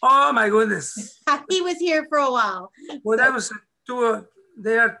 Oh my goodness. He was here for a while. Well, so, that was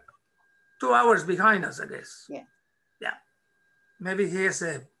they are 2 hours behind us, I guess. Yeah. Yeah. Maybe he has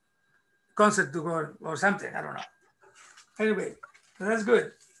a concert to go or something, I don't know. Anyway, so that's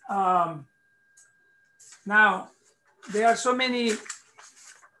good. Now, there are so many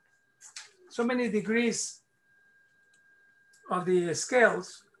degrees of the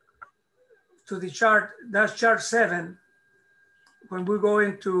scales to the chart. That's chart 7. When we go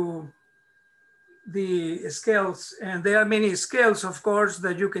into the scales, and there are many scales, of course,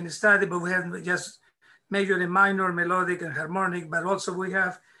 that you can study, but we have just major and minor, melodic and harmonic, but also we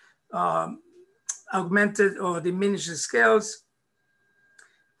have augmented or diminished scales.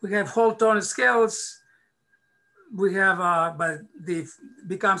 We have whole tone scales. We have, but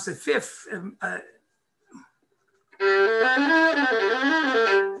becomes the 5th.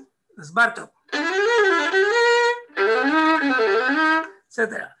 That's Bartok,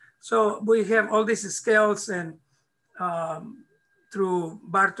 etc. So we have all these scales, and through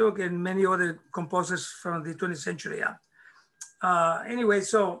Bartok and many other composers from the 20th century. Yeah. Anyway,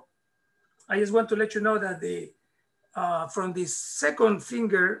 so I just want to let you know that from the second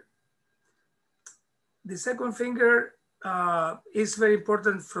finger, is very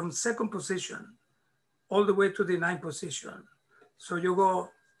important from second position all the way to the 9th position. So you go.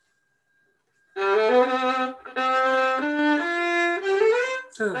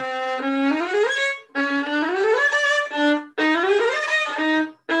 So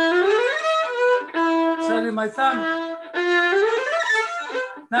with my thumb.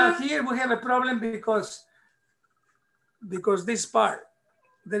 Now here we have a problem because this part,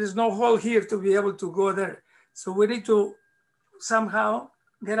 there is no hole here to be able to go there. So we need to somehow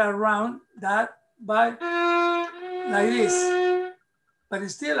get around that by like this. But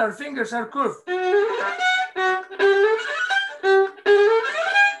still our fingers are curved.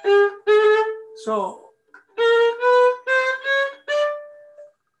 So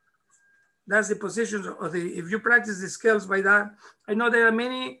that's the position of the, if you practice the scales by that, I know there are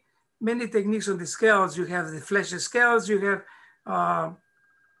many techniques on the scales. You have the Flesch scales, you have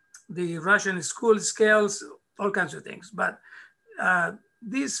the Russian school scales, all kinds of things. But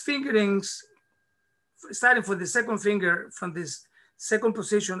these fingerings, starting from the second finger, from this second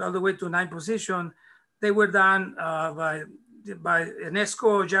position all the way to ninth position, they were done by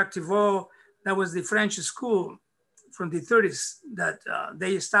Enesco, Jacques Thibault. That was the French school from the 30s that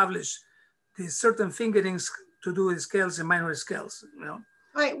they established these certain fingerings to do the scales and minor scales, you know.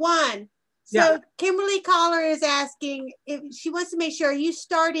 All right, Juan. So Yeah. Kimberly Collar is asking if she wants to make sure, are you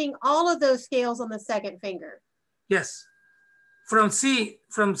starting all of those scales on the second finger? Yes, from C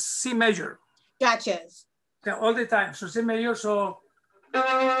major. Gotcha. Yeah, all the time. So C major, so.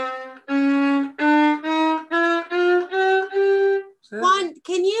 Juan,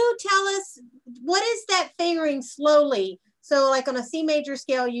 can you tell us, what is that fingering slowly? So like on a C major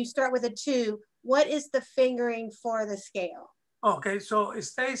scale, you start with a 2. What is the fingering for the scale? Okay, so it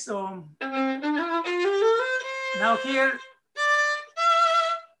stays on. Now here,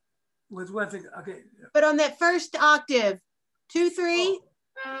 with one finger, okay. But on that first octave, 2, 3?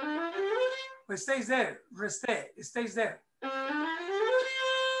 Oh. It stays there, reste, it stays there.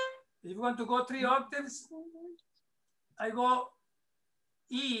 If you want to go 3 octaves, I go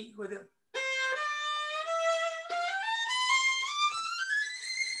E with it.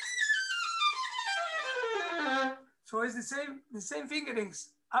 So it's the same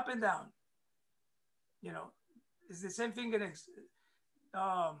fingerings up and down. You know, it's the same fingerings.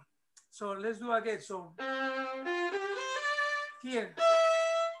 So let's do again. So here.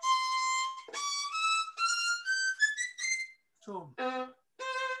 So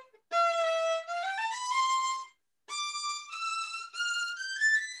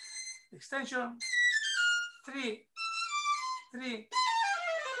extension, 3, 3,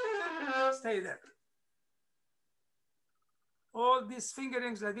 stay there. All these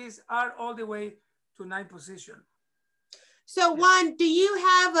fingerings like this are all the way to 9th position. So Juan, do you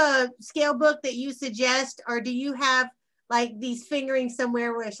have a scale book that you suggest, or do you have like these fingerings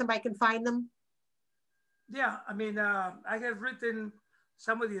somewhere where somebody can find them? Yeah, I mean, I have written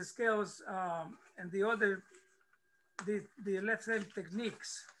some of the scales and the other, the left hand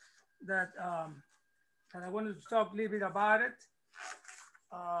techniques that I wanted to talk a little bit about it.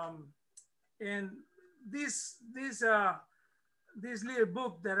 And this little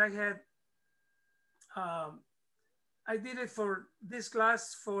book that I had, I did it for this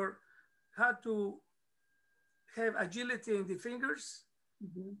class for how to have agility in the fingers.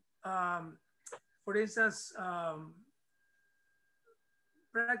 Mm-hmm. For instance,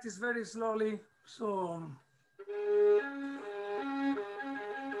 practice very slowly. So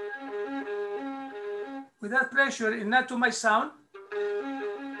without pressure and not too much sound.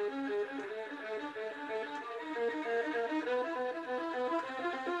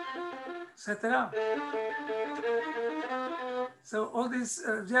 Set it up. So all this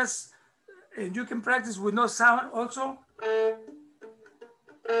just, and you can practice with no sound also.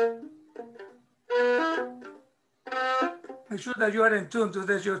 Make sure that you are in tune to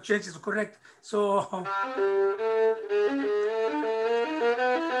that your change is correct. So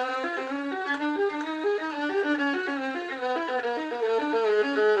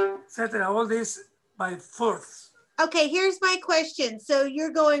set it up, all this by fourths. Okay, here's my question. So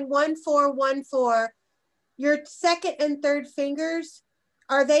you're going 1, 4, 1, 4. Your second and third fingers,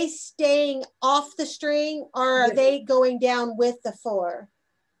 are they staying off the string, or are they going down with the 4?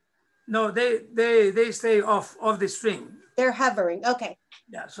 No, they stay off the string. They're hovering. Okay.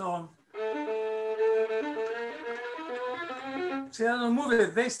 Yeah. So see, I don't move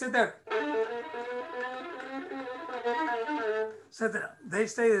it. They stay there. Set it up. They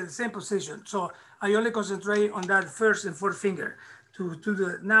stay in the same position. So I only concentrate on that first and fourth finger to do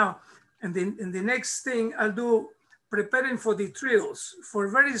it now. And then in the next thing, I'll do preparing for the trills. For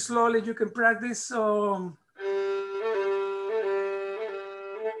very slowly, you can practice. So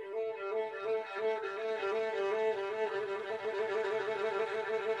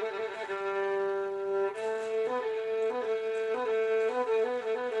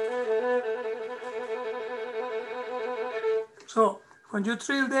when you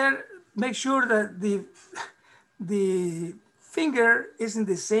trill there, make sure that the finger is in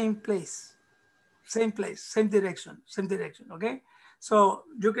the same place, same direction, okay? So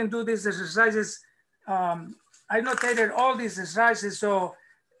you can do these exercises. I notated all these exercises, so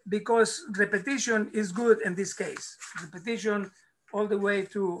because repetition is good in this case. Repetition all the way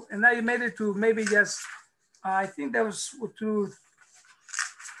to, and I made it to maybe just I think that was to,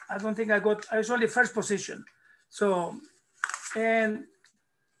 I don't think I was only first position. So, and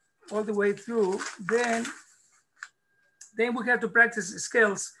all the way through, then we have to practice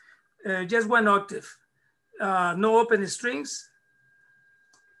scales, just one octave, no open strings,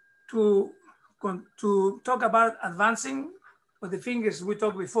 to talk about advancing with the fingers we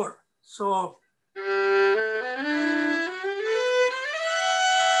talked before. So,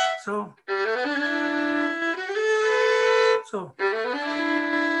 so, so.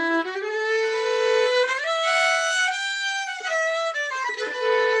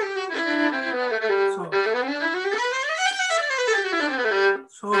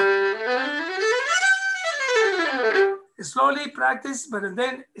 So slowly practice, but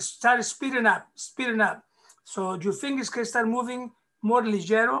then start speeding up. So your fingers can start moving more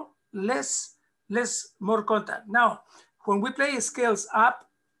ligero, less, more contact. Now, when we play scales up,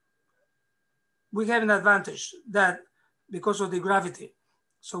 we have an advantage that because of the gravity.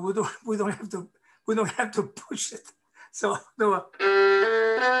 So we don't have to push it. So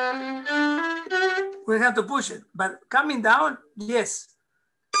we have to push it, but coming down, yes.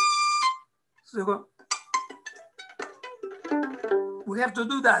 So we have to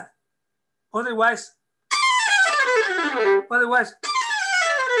do that. Otherwise,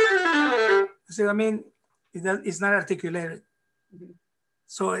 so I mean, it's not articulated.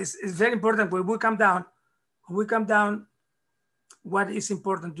 So it's very important when we come down. What is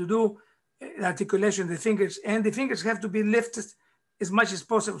important to do? Articulation, the fingers, and the fingers have to be lifted as much as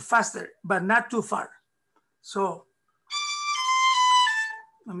possible, faster, but not too far. So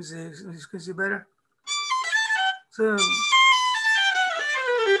let me see, you can see better. So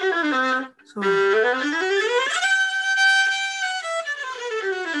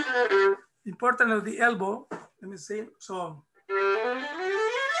important of the elbow. Let me see. So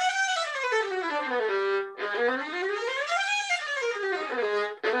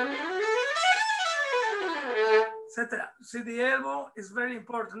etc. See, the elbow is very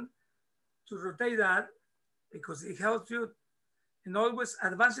important to rotate that because it helps you in always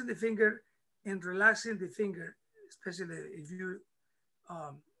advancing the finger and relaxing the finger, especially if you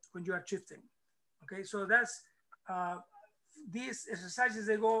when you are shifting. Okay, so that's these exercises.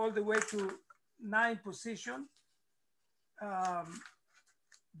 They go all the way to 9 position.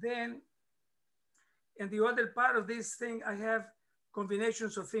 Then, in the other part of this thing, I have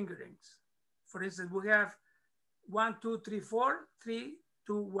combinations of fingerings. For instance, we have 1, 2, 3, 4, 3,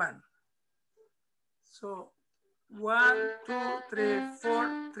 2, 1. So 1, 2, 3,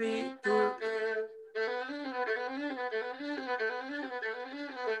 4, 3, 2.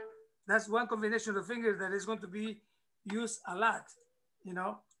 That's one combination of fingers that is going to be used a lot, you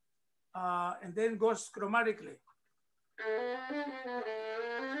know, and then goes chromatically.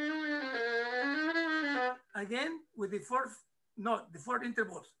 Again, with the fourth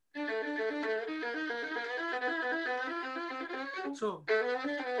intervals. So,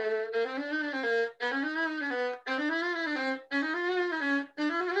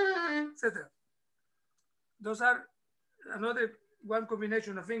 etc. Those are another one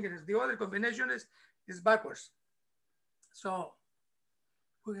combination of fingers. The other combination is backwards. So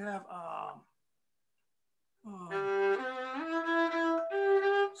we have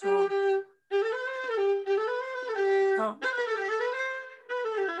so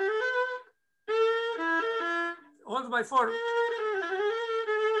all by 4.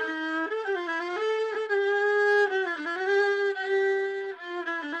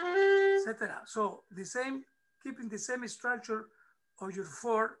 Etc. So the same, keeping the same structure of your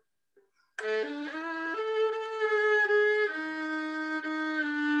 4.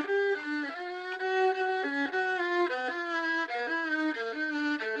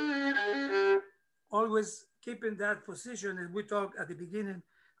 Always keeping that position, as we talked at the beginning,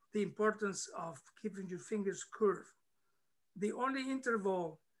 the importance of keeping your fingers curved. The only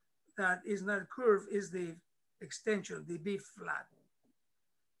interval that is not curved is the extension, the B flat,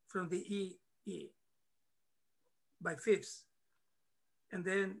 from the E by fifths. And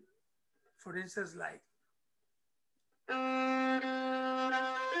then, for instance, like,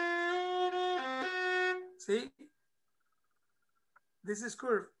 see, this is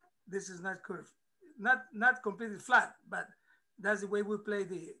curved, this is not curved. Not completely flat, but that's the way we play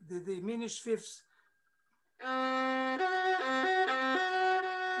the diminished fifths. Now,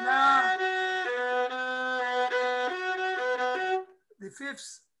 the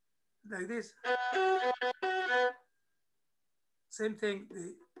fifths, like this. Same thing.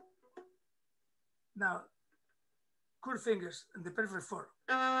 Now, curved fingers and the perfect 4.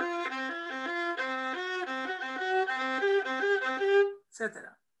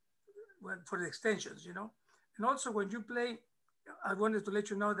 Etc. Well, for the extensions, you know. And also when you play, I wanted to let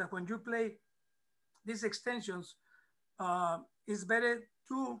you know that when you play these extensions, it's better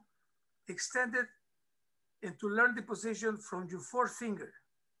to extend it and to learn the position from your fourth finger,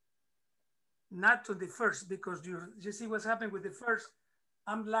 not to the first, because you see what's happening with the first,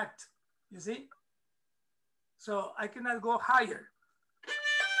 I'm locked, you see? So I cannot go higher.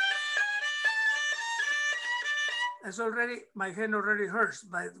 It's already, my hand already hurts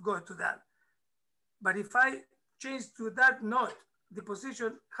by going to that. But if I change to that note, the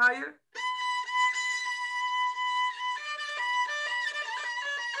position higher,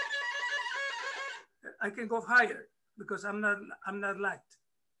 I can go higher because I'm not locked.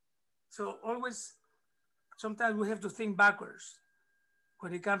 So always, sometimes we have to think backwards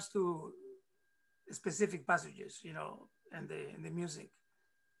when it comes to specific passages, you know, and the music.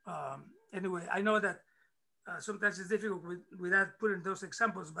 Anyway, I know that sometimes it's difficult without putting those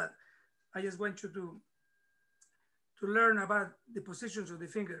examples, but I just want you to learn about the positions of the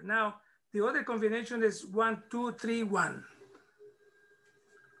finger. Now, the other combination is 1, 2, 3, 1.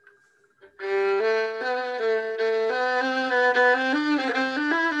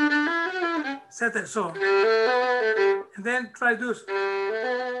 Set it so, and then try this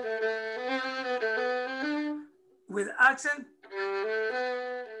with accent.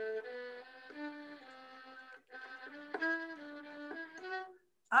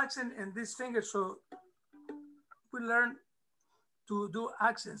 Accent in this finger, so we learn to do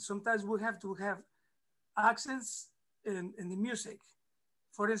accents. Sometimes we have to have accents in the music.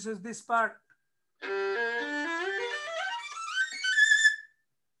 For instance, this part.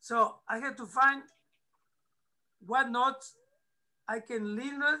 So I have to find what notes I can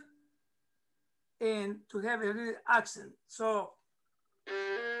lean with and to have a little accent. So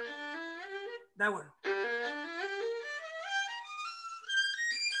that one.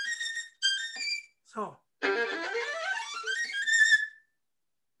 So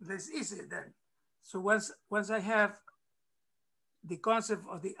that's easy then. So once I have the concept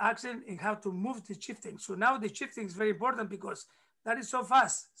of the accent and how to move the shifting. So now the shifting is very important because that is so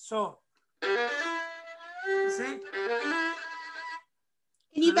fast. So see?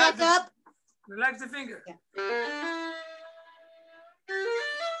 Can you back up? Relax the finger. Yeah.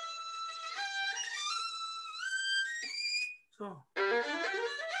 So.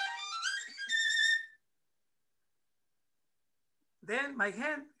 Then my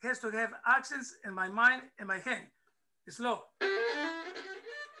hand has to have accents in my mind and my hand. Slow.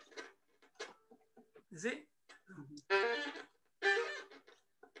 You see?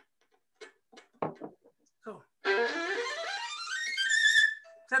 So,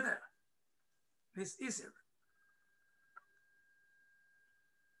 etc. It's easier.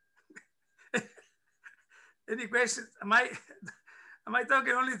 Any questions? Am I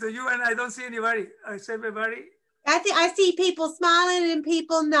talking only to you and I don't see anybody? I see everybody. I see people smiling and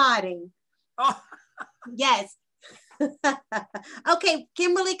people nodding. Oh. Yes. Okay,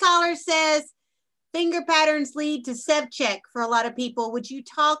 Kimberly Collar says finger patterns lead to sev-check for a lot of people. Would you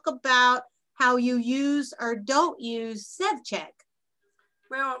talk about how you use or don't use sev-check?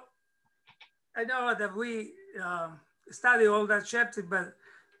 Well, I know that we study all that chapter, but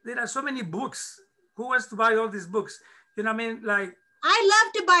there are so many books. Who wants to buy all these books? You know what I mean? Like, I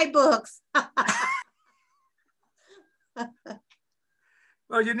love to buy books.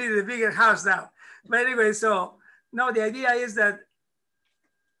 Well, you need a bigger house now. But anyway, so no, the idea is that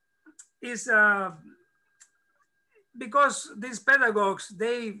is because these pedagogues,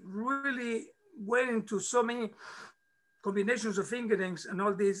 they really went into so many combinations of fingerings and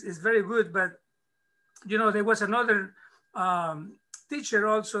all this is very good. But, you know, there was another teacher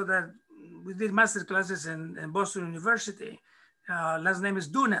also that we did master classes in Boston University. Last name is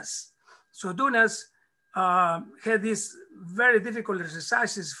Dunas. So Dunas had these very difficult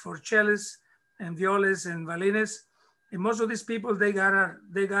exercises for cellists and violas and violinists. And most of these people, they got hurt.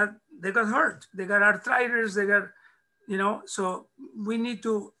 They got arthritis, they got, you know, so we need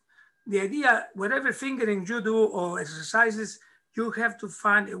to, the idea, whatever fingering you do or exercises, you have to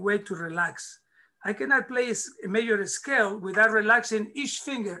find a way to relax. I cannot play a major scale without relaxing each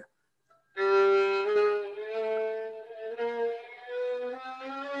finger.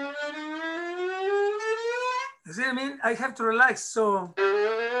 You see what I mean? I have to relax, so.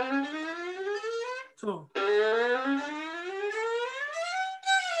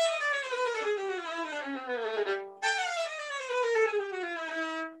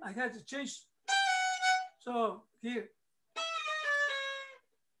 I had to change, so here.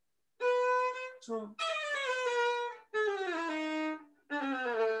 So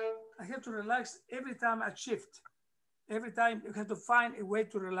I have to relax every time I shift. Every time you have to find a way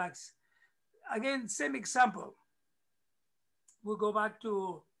to relax. again, same example. We'll go back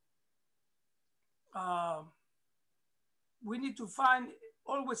to, we need to find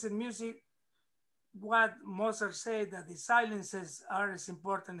always in music what Mozart said, that the silences are as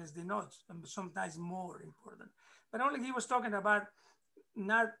important as the notes, and sometimes more important. But only he was talking about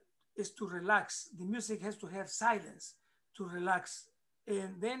not is to relax. The music has to have silence to relax.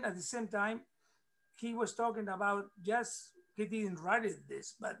 And then at the same time, he was talking about just, he didn't write it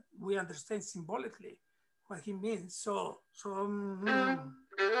this, but we understand symbolically what he means. So I'm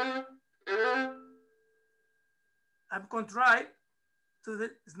going to try to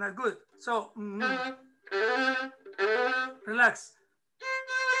the, it's not good. So relax.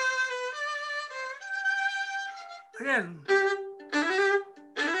 Again,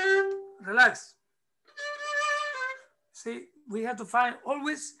 relax. See, we have to find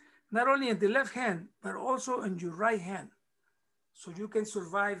always, not only in the left hand, but also in your right hand. So you can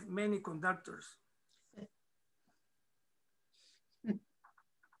survive many conductors.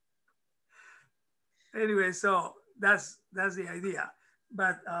 Anyway, so that's the idea.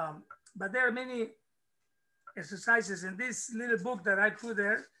 But there are many exercises in this little book that I put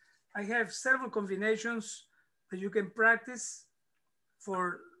there. I have several combinations that you can practice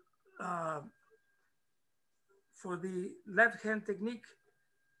for the left hand technique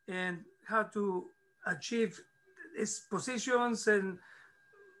and how to achieve its positions and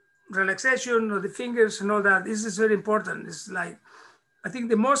relaxation of the fingers and all that. This is very important. It's like, I think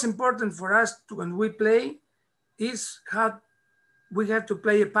the most important for us to, when we play is how we have to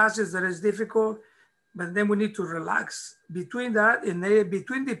play a passage that is difficult, but then we need to relax between that and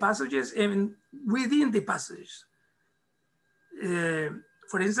between the passages and within the passages.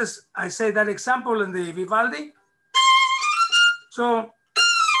 For instance, I say that example in the Vivaldi. So,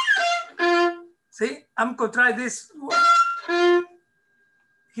 see, I'm going to try this.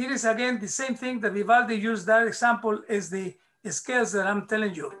 Here is again the same thing that Vivaldi used that example as the scales that I'm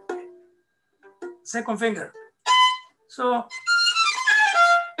telling you. Second finger. So,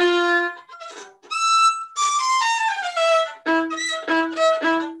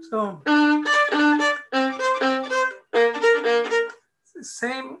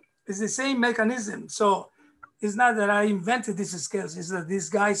 it's the same mechanism. So it's not that I invented these scales, it's that these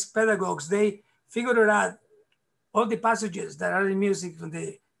guys, pedagogues, they figured it out, all the passages that are in music from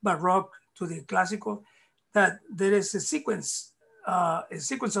the Baroque to the classical, that there is a sequence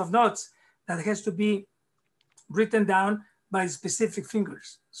of notes that has to be written down by specific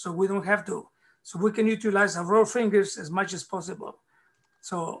fingers. So we don't have to, so we can utilize our raw fingers as much as possible.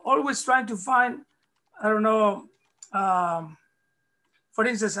 So always trying to find, I don't know, for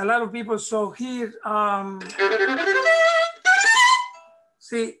instance, a lot of people, so here,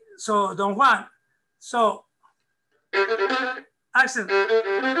 see, so Don Juan, so accent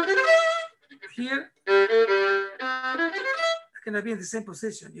here, I cannot be in the same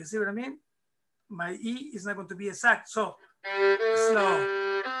position. You see what I mean? My E is not going to be exact. So slow.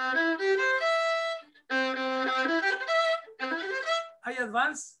 I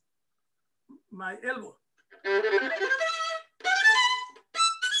advance my elbow.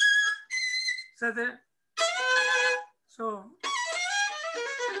 Set there. So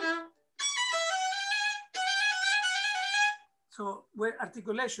where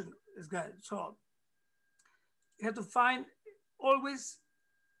articulation is good. So you have to find always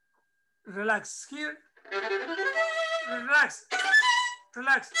relax here, relax,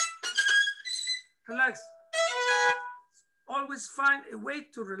 relax, relax. Always find a way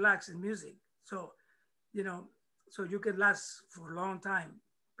to relax in music. So, you know, so you can last for a long time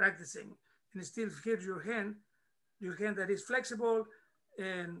practicing and still hear your hand that is flexible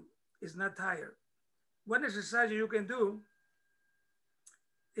and is not tired. One exercise you can do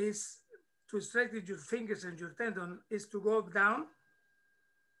is to straighten your fingers and your tendon is to go down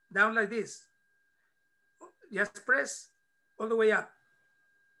like this. Just press all the way up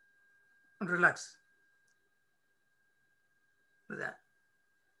and relax. Like that.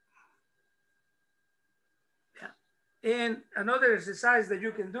 Yeah. And another exercise that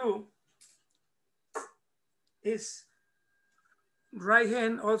you can do is right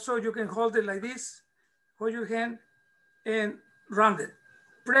hand. Also, you can hold it like this. Hold your hand and round it.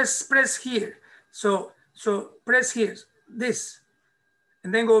 Press here. So press here, this,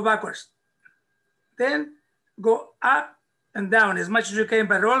 and then go backwards. Then go up and down as much as you can,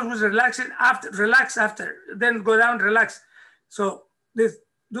 but always relax after, then go down, relax. So do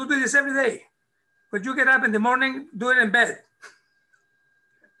this every day. When you get up in the morning, do it in bed.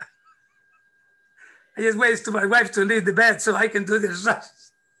 I just wait to my wife to leave the bed so I can do this.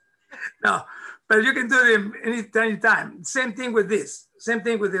 No, but you can do them any time. Same thing with this. Same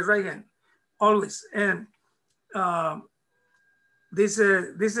thing with the right hand. always. And this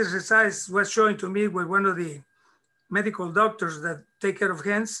exercise was showing to me with one of the medical doctors that take care of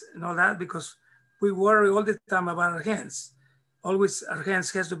hands and all that, because we worry all the time about our hands. Always our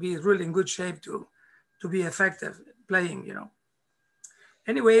hands has to be really in good shape to be effective playing, you know.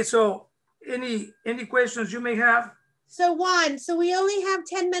 Anyway, so any questions you may have? So Juan, so we only have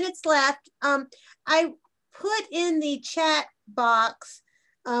 10 minutes left. I put in the chat box,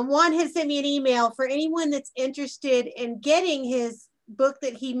 Juan had sent me an email for anyone that's interested in getting his book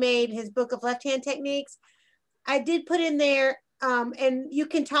that he made, his book of left hand techniques. I did put in there, and you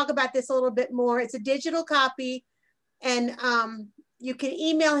can talk about this a little bit more. It's a digital copy, and you can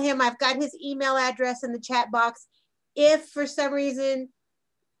email him. I've got his email address in the chat box. If for some reason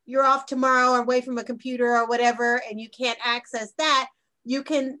you're off tomorrow or away from a computer or whatever, and you can't access that, you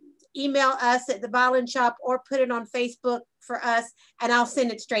can email us at the Violin Shop or put it on Facebook for us, and I'll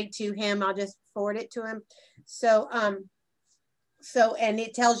send it straight to him. I'll just forward it to him. So, and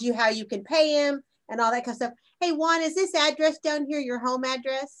it tells you how you can pay him and all that kind of stuff. Hey, Juan, is this address down here your home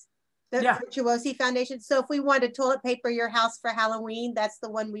address? The Yeah. Virtuosi Foundation. So if we wanted to toilet paper your house for Halloween, that's the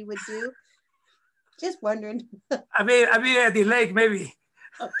one we would do. Just wondering. I mean at the lake maybe.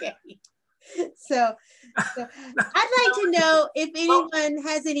 Okay. So I'd like to know if anyone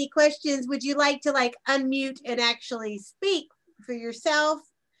has any questions. Would you like to like unmute and actually speak for yourself?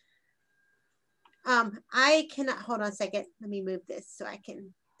 I cannot, hold on a second. Let me move this so I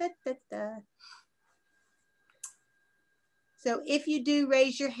can. So if you do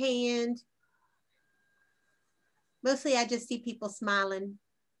raise your hand, mostly I just see people smiling.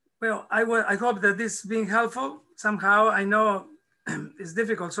 Well, I hope that this is being helpful somehow. I know it's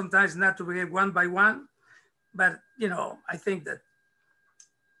difficult sometimes not to behave one by one, but you know, I think that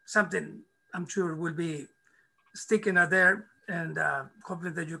something I'm sure will be sticking out there, and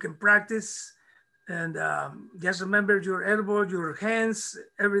hopefully that you can practice, and just remember your elbow, your hands,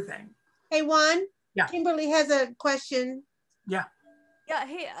 everything. Hey, Juan. Yeah. Kimberly has a question. Yeah. Yeah,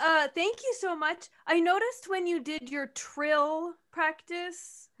 hey, thank you so much. I noticed when you did your trill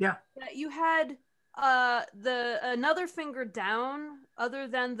practice, yeah, that you had another finger down other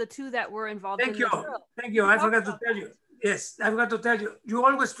than the two that were involved in the trill. Thank you. I forgot to tell you. Yes, I forgot to tell you. You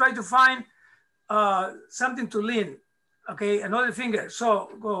always try to find something to lean. Okay, another finger.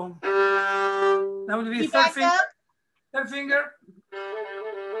 So go. That would be third finger. Third finger.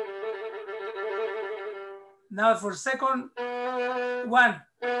 Now for second one.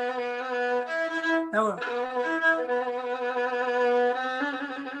 That one.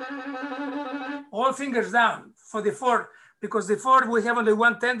 All fingers down for the fourth, because the fourth we have only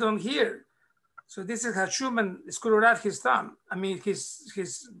one tendon here. So this is how Schumann screwed out his thumb. I mean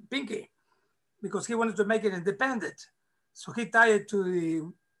his pinky, because he wanted to make it independent. So he tied it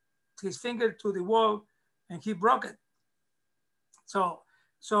to his finger to the wall, and he broke it. So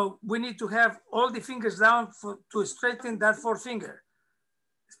we need to have all the fingers down to straighten that fourth finger,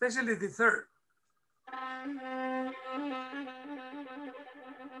 especially the third.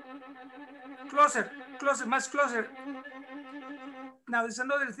 Closer, closer, much closer. Now there's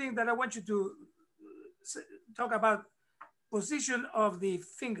another thing that I want you to talk about: position of the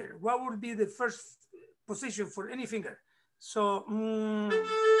finger. What would be the first position for any finger? So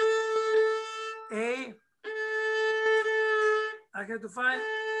A. I have to find.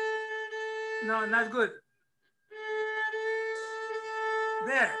 No, not good.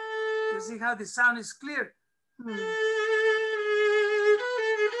 There. You see how the sound is clear?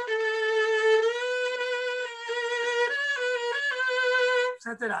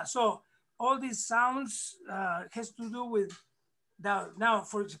 Etc. So all these sounds has to do with now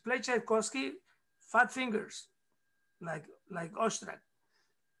for play Tchaikovsky, fat fingers, like Ostrak,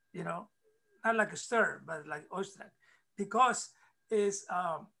 you know, not like a stir, but like Ostrak, because it's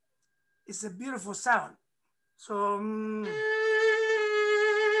a beautiful sound. So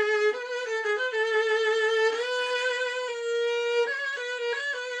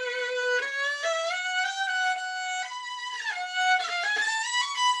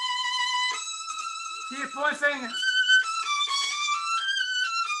here, point finger.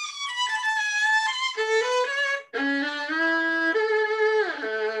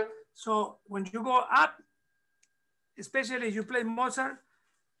 So when you go up, especially if you play Mozart,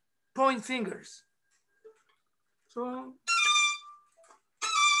 point fingers. So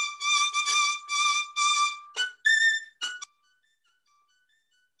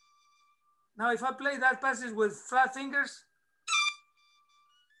now if I play that passage with flat fingers,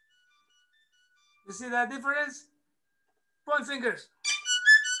 you see that difference? Point fingers.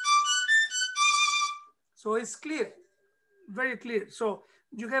 So it's clear, very clear. So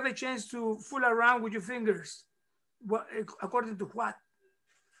you have a chance to fool around with your fingers, according to what?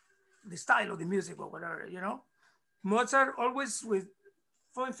 The style of the music or whatever, you know? Mozart always with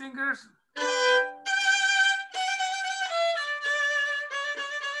 4 fingers.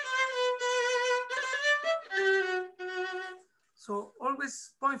 So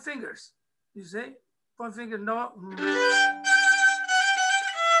always point fingers, you say? Point finger, no.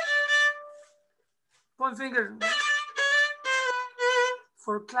 Point finger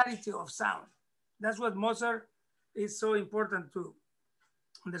for clarity of sound. That's what Mozart is so important to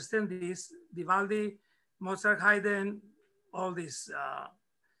understand this. Vivaldi, Mozart, Haydn, all this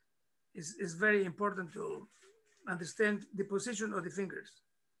is very important to understand the position of the fingers.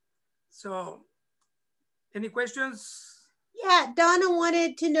 So, any questions? Yeah, Donna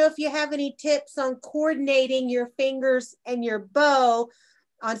wanted to know if you have any tips on coordinating your fingers and your bow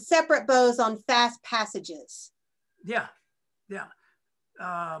on separate bows on fast passages. Yeah.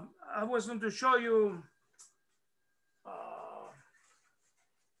 I was going to show you,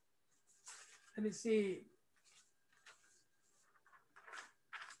 let me see.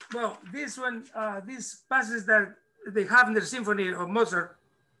 Well, this one, these passages that they have in the symphony of Mozart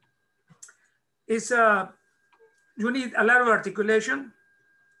is, you need a lot of articulation.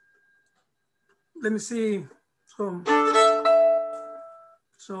 Let me see.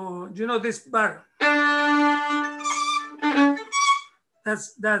 So you know this bar.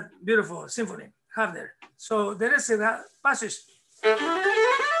 That's that beautiful symphony have there. So there is a passage.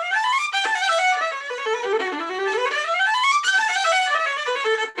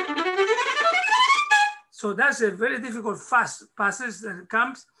 So that's a very difficult fast passage that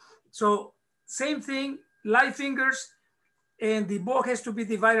comes. So same thing, light fingers, and the bow has to be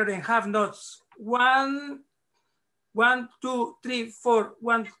divided in half notes. 1, 1, 2, 3, 4,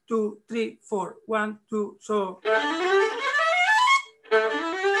 1, 2, 3, 4, 1, 2, so.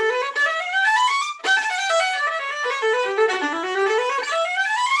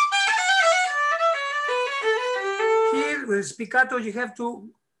 Here with spiccato, you have to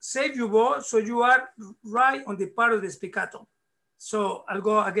save your bow so you are right on the part of the spiccato. So I'll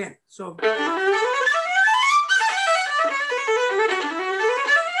go again. So.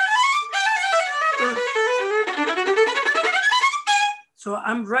 So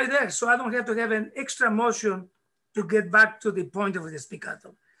I'm right there. So I don't have to have an extra motion to get back to the point of the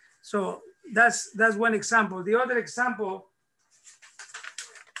spiccato. So that's one example. The other example,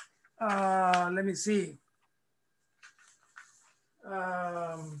 let me see.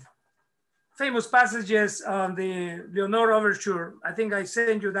 Famous passages on the Leonore Overture. I think I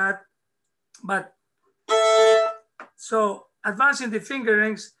sent you that, but so advancing the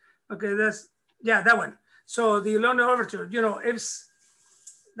fingerings. Okay, that one. So the Leonore Overture, you know,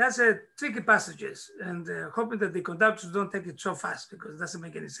 that's a tricky passages, and hoping that the conductors don't take it so fast because it doesn't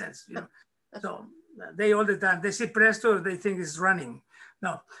make any sense, you know. So they all the time, they see presto, they think it's running.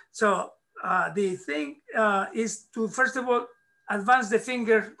 No, so the thing is to, first of all, advance the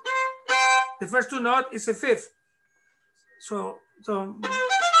finger. The first 2 notes is a fifth. So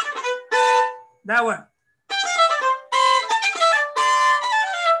that one.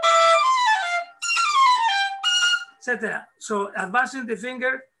 Etc. So advancing the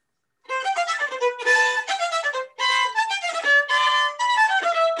finger.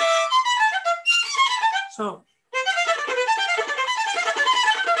 So,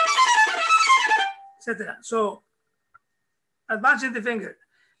 etc. So advancing the finger,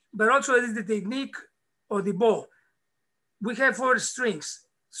 but also it is the technique of the bow. We have 4 strings,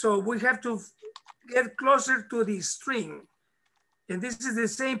 so we have to get closer to the string. And this is the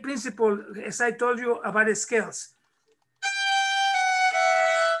same principle as I told you about the scales.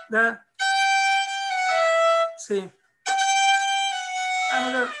 See,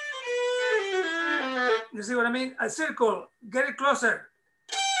 another, you see what I mean? A circle, get it closer.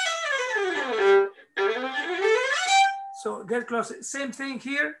 So get closer, same thing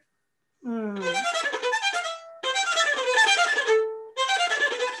here.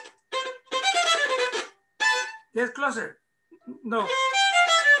 Get closer, no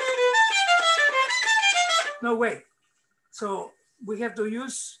way. So we have to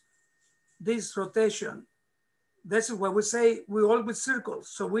use this rotation. This is what we say, we always circles.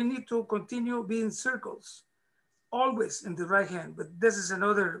 So we need to continue being circles, always in the right hand. But this is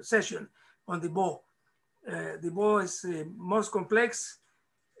another session on the bow. The bow is most complex,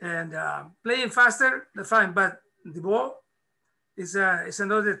 and playing faster, that's fine. But the bow is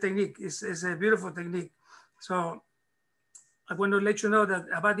another technique. It's a beautiful technique. So I want to let you know that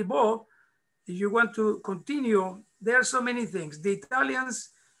about the bow, if you want to continue, there are so many things. The Italians,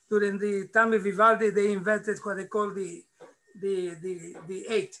 during the time of Vivaldi, they invented what they call the the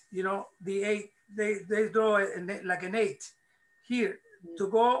 8, you know, the 8, they draw like an 8 here to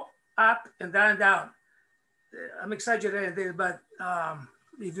go up and down, down. I'm exaggerating there, but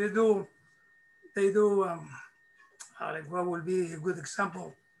if you do, they do, like what would be a good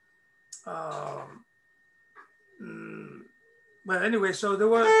example? But anyway, so there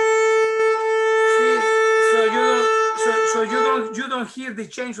was, so you don't hear the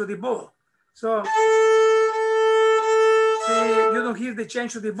change of the ball. So see, you don't hear the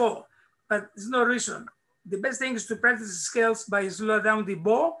change of the ball, but there's no reason. The best thing is to practice the scales by slow down the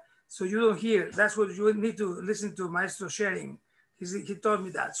ball so you don't hear. That's what you need to listen to Maestro sharing. He told me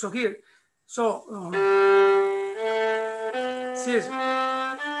that. So here, so see,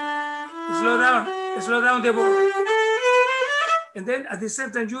 slow down the ball. And then at the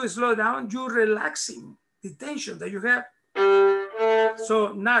same time you slow down, you're relaxing the tension that you have.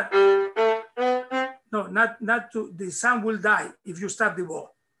 So not to, the sound will die if you stop the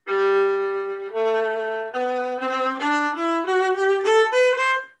ball.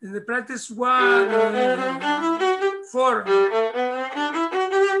 In the practice 1, 4.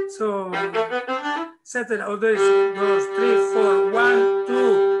 So settle all those 2, 3, 4, 1,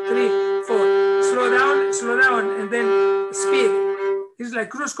 2, 3, 4. Slow down, and then speed. It's like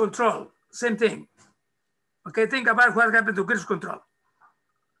cruise control, same thing. Okay, think about what happened to cruise control.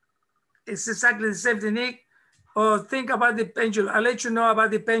 It's exactly the same technique. Or think about the pendulum. I'll let you know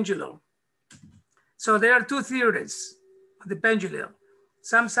about the pendulum. So there are 2 theories of the pendulum.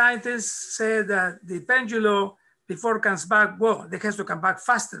 Some scientists say that the pendulum, before it comes back, well, it has to come back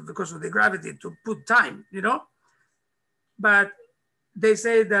faster because of the gravity to put time, you know? But they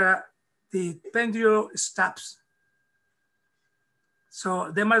say that the pendulum stops.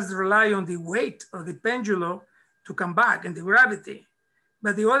 So they must rely on the weight of the pendulum to come back and the gravity.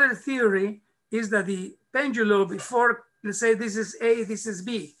 But the other theory is that the pendulum before, let's say this is A, this is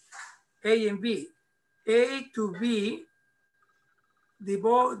B, A and B. A to B, the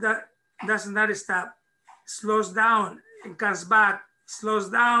ball that does not stop, slows down and comes back, slows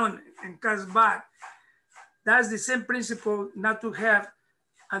down and comes back. That's the same principle, not to have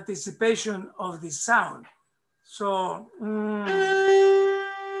anticipation of the sound. So,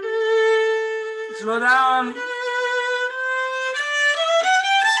 slow down.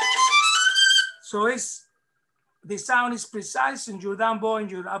 So the sound is precise in your down bow and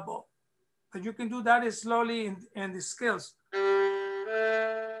your up bow. But you can do that slowly in the scales.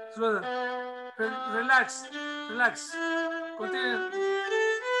 Slow down. Relax. Continue.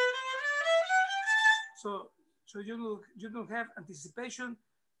 So you don't have anticipation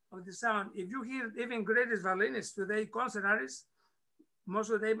of the sound. If you hear even greatest violinists today, concert artists, most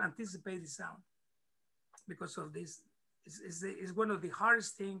of them anticipate the sound because of this. It's one of the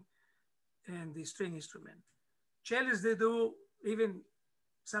hardest things in the string instrument. Cellists, they do even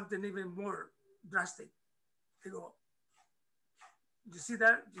something even more drastic. They go, you see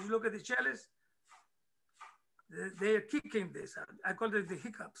that? You look at the cellists, they are kicking this. I call it the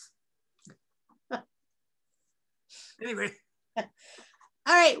hiccups. Anyway. All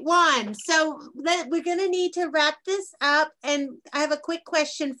right, Juan, so we're gonna need to wrap this up, and I have a quick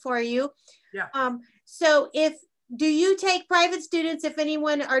question for you. Yeah. So do you take private students if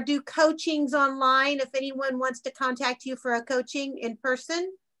anyone, or do coachings online if anyone wants to contact you for a coaching in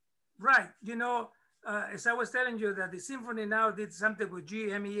person? Right, you know, as I was telling you that the symphony now did something with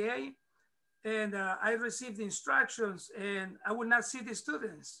GMEA, and I received the instructions and I would not see the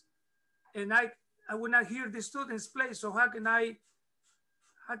students, and I would not hear the students play. So how can I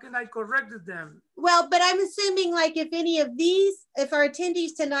correct them? Well, but I'm assuming like if any of these, if our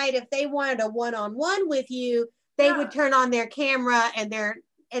attendees tonight, if they wanted a one-on-one with you, they would turn on their camera and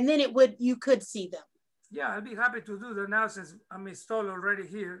then you could see them. Yeah, I'd be happy to do that now since I'm installed already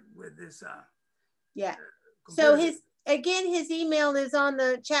here with this. Yeah. So his email is on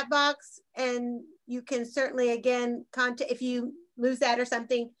the chat box, and you can certainly again contact, if you lose that or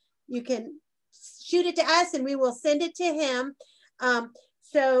something, you can shoot it to us and we will send it to him.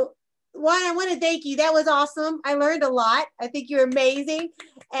 So Juan, I want to thank you. That was awesome. I learned a lot. I think you're amazing.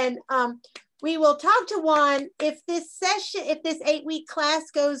 And we will talk to Juan if this 8-week class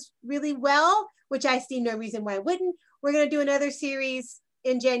goes really well, which I see no reason why it wouldn't. We're going to do another series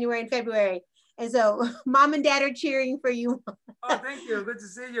in January and February. And so Mom and Dad are cheering for you. Oh, thank you. Good to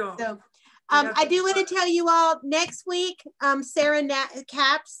see you. So, I do want to tell you all, next week, Sarah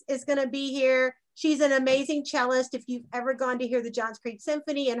Capps is going to be here. She's an amazing cellist. If you've ever gone to hear the Johns Creek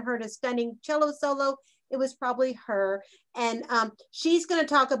Symphony and heard a stunning cello solo, it was probably her. And she's going to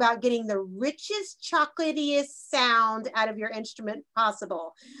talk about getting the richest, chocolatiest sound out of your instrument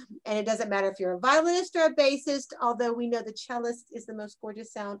possible. And it doesn't matter if you're a violinist or a bassist, although we know the cellist is the most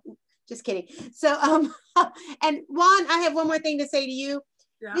gorgeous sound. Just kidding. So, and Juan, I have one more thing to say to you.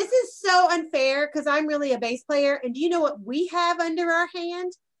 Yeah. This is so unfair because I'm really a bass player. And do you know what we have under our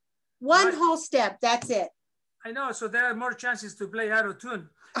hand? One whole step, that's it. I know, so there are more chances to play out of tune,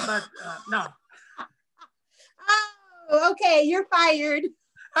 but no. Oh, okay, you're fired.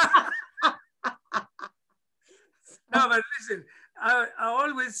 No, but listen, I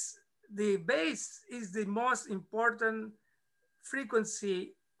always, the bass is the most important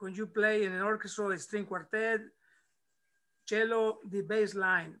frequency when you play in an orchestra, a string quartet, cello, the bass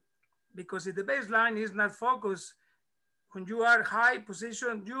line. Because if the bass line is not focused, when you are high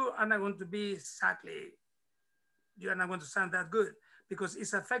position, you are not going to be exactly, you are not going to sound that good because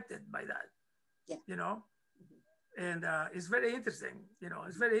it's affected by that, yeah. You know? And it's very interesting, you know,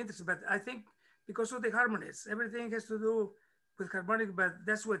 it's very interesting. But I think because of the harmonies, everything has to do with harmonic, but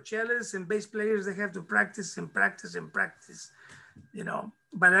that's what cellists and bass players, they have to practice and practice and practice, you know.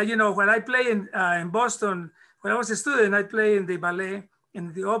 But, you know, when I play in Boston, when I was a student, I play in the ballet,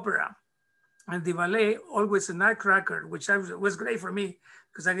 in the opera. And the ballet, always a nutcracker, which was great for me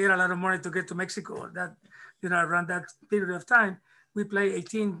because I get a lot of money to get to Mexico. That, you know, around that period of time, we play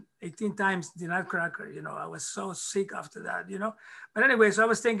 18 times the nutcracker. You know, I was so sick after that, you know. But anyway, so I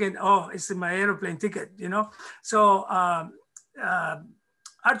was thinking, oh, it's in my airplane ticket, you know. So Arthur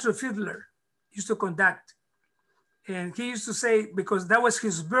Fiedler used to conduct. And he used to say, because that was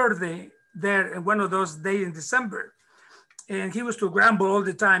his birthday there, and one of those days in December. And he was to grumble all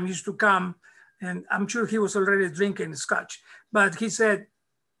the time. He used to come, and I'm sure he was already drinking scotch. But he said,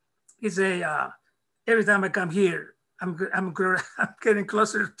 every time I come here, I'm getting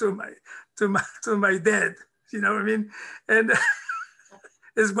closer to my dead. You know what I mean? And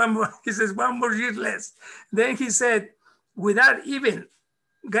there's one more. He says 1 more year less. Then he said, without even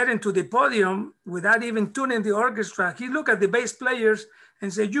getting to the podium, without even tuning the orchestra, he looked at the bass players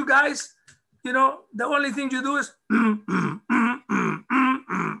and said, "You guys, you know, the only thing you do is."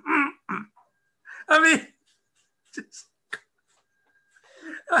 I mean, just,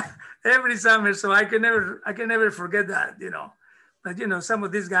 every summer, so I can never forget that, you know. But you know, some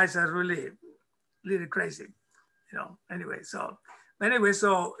of these guys are really crazy, you know. Anyway, so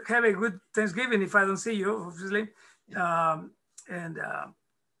have a good Thanksgiving if I don't see you, obviously.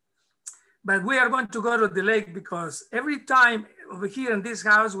 But we are going to go to the lake because every time over here in this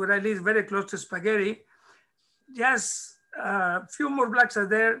house where I live very close to Spaghetti, just a few more blocks are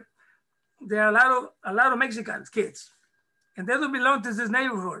there. There are a lot of Mexican kids, and they don't belong to this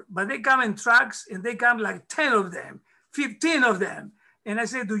neighborhood, but they come in trucks and they come like 10 of them, 15 of them. And I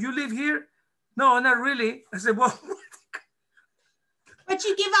said, "Do you live here?" "No, not really." I said, "Well." But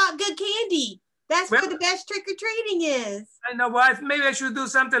you give out good candy. That's where the best trick-or-treating is. I know, but maybe I should do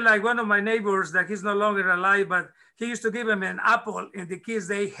something like one of my neighbors that he's no longer alive, but he used to give him an apple and the kids,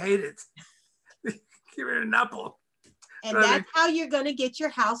 they hate it. Give him an apple. And that's how you're going to get your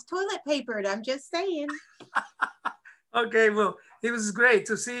house toilet papered. I'm just saying. Okay, well, it was great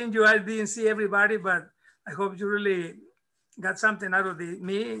to see you. I didn't see everybody, but I hope you really got something out of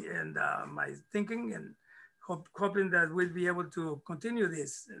me and my thinking, and hoping that we'll be able to continue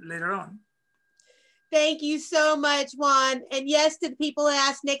this later on. Thank you so much, Juan. And yes, to the people who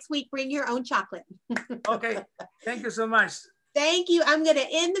asked, next week, bring your own chocolate. Okay, thank you so much. Thank you. I'm going to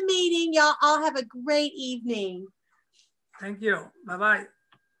end the meeting. Y'all all have a great evening. Thank you. Bye-bye.